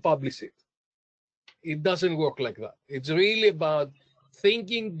and I'll publish it. It doesn't work like that. It's really about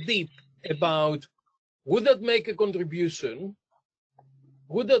thinking deep about, would that make a contribution?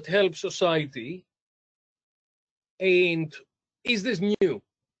 Would that help society? And is this new?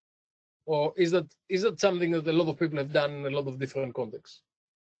 Or is that something that a lot of people have done in a lot of different contexts?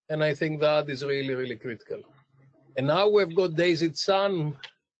 And I think that is really, really critical. And now we've got Daisy's son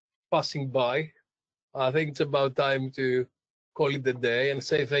passing by. I think it's about time to call it a day and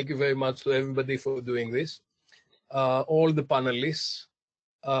say thank you very much to everybody for doing this. All the panelists,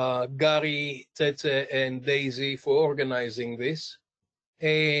 Gary, Tete, and Daisy for organizing this.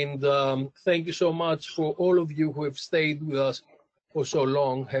 And thank you so much for all of you who have stayed with us for so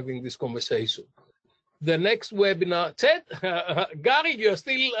long having this conversation. The next webinar, Ted, Gary, you're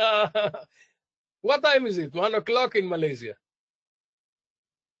still, what time is it? 1 o'clock in Malaysia.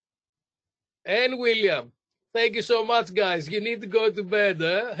 And William, thank you so much, guys. You need to go to bed.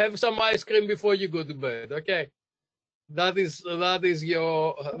 Have some ice cream before you go to bed. Okay, that's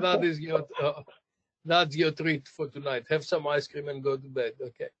your treat for tonight. Have some ice cream and go to bed.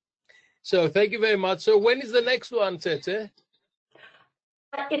 Okay. So thank you very much. So when is the next one, Tete?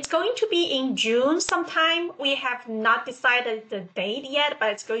 It's going to be in June sometime. We have not decided the date yet, but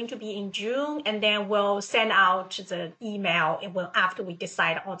it's going to be in June, and then we'll send out the email after we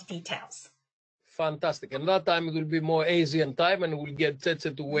decide all the details. Fantastic. And that time it will be more Asian time, and we'll get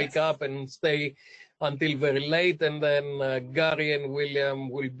Tete to wake up and stay until very late, and then Gary and William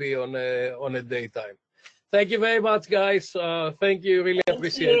will be on a daytime. Thank you very much, guys. Thank you. Really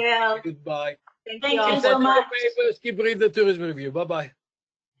appreciate it. Goodbye. Thank you so much. Keep reading the tourism review. Bye-bye.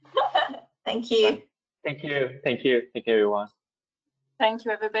 Thank you. Thank you. Thank you. Thank you, everyone. Thank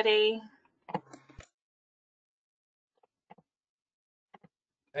you, everybody.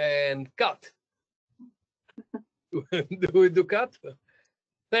 And cut. Do we do cut?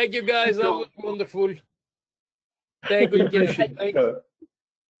 Thank you, guys. That was wonderful. Thank you.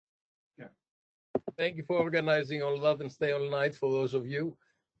 Thank you for organizing all that and stay all night for those of you.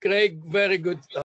 Craig, very good.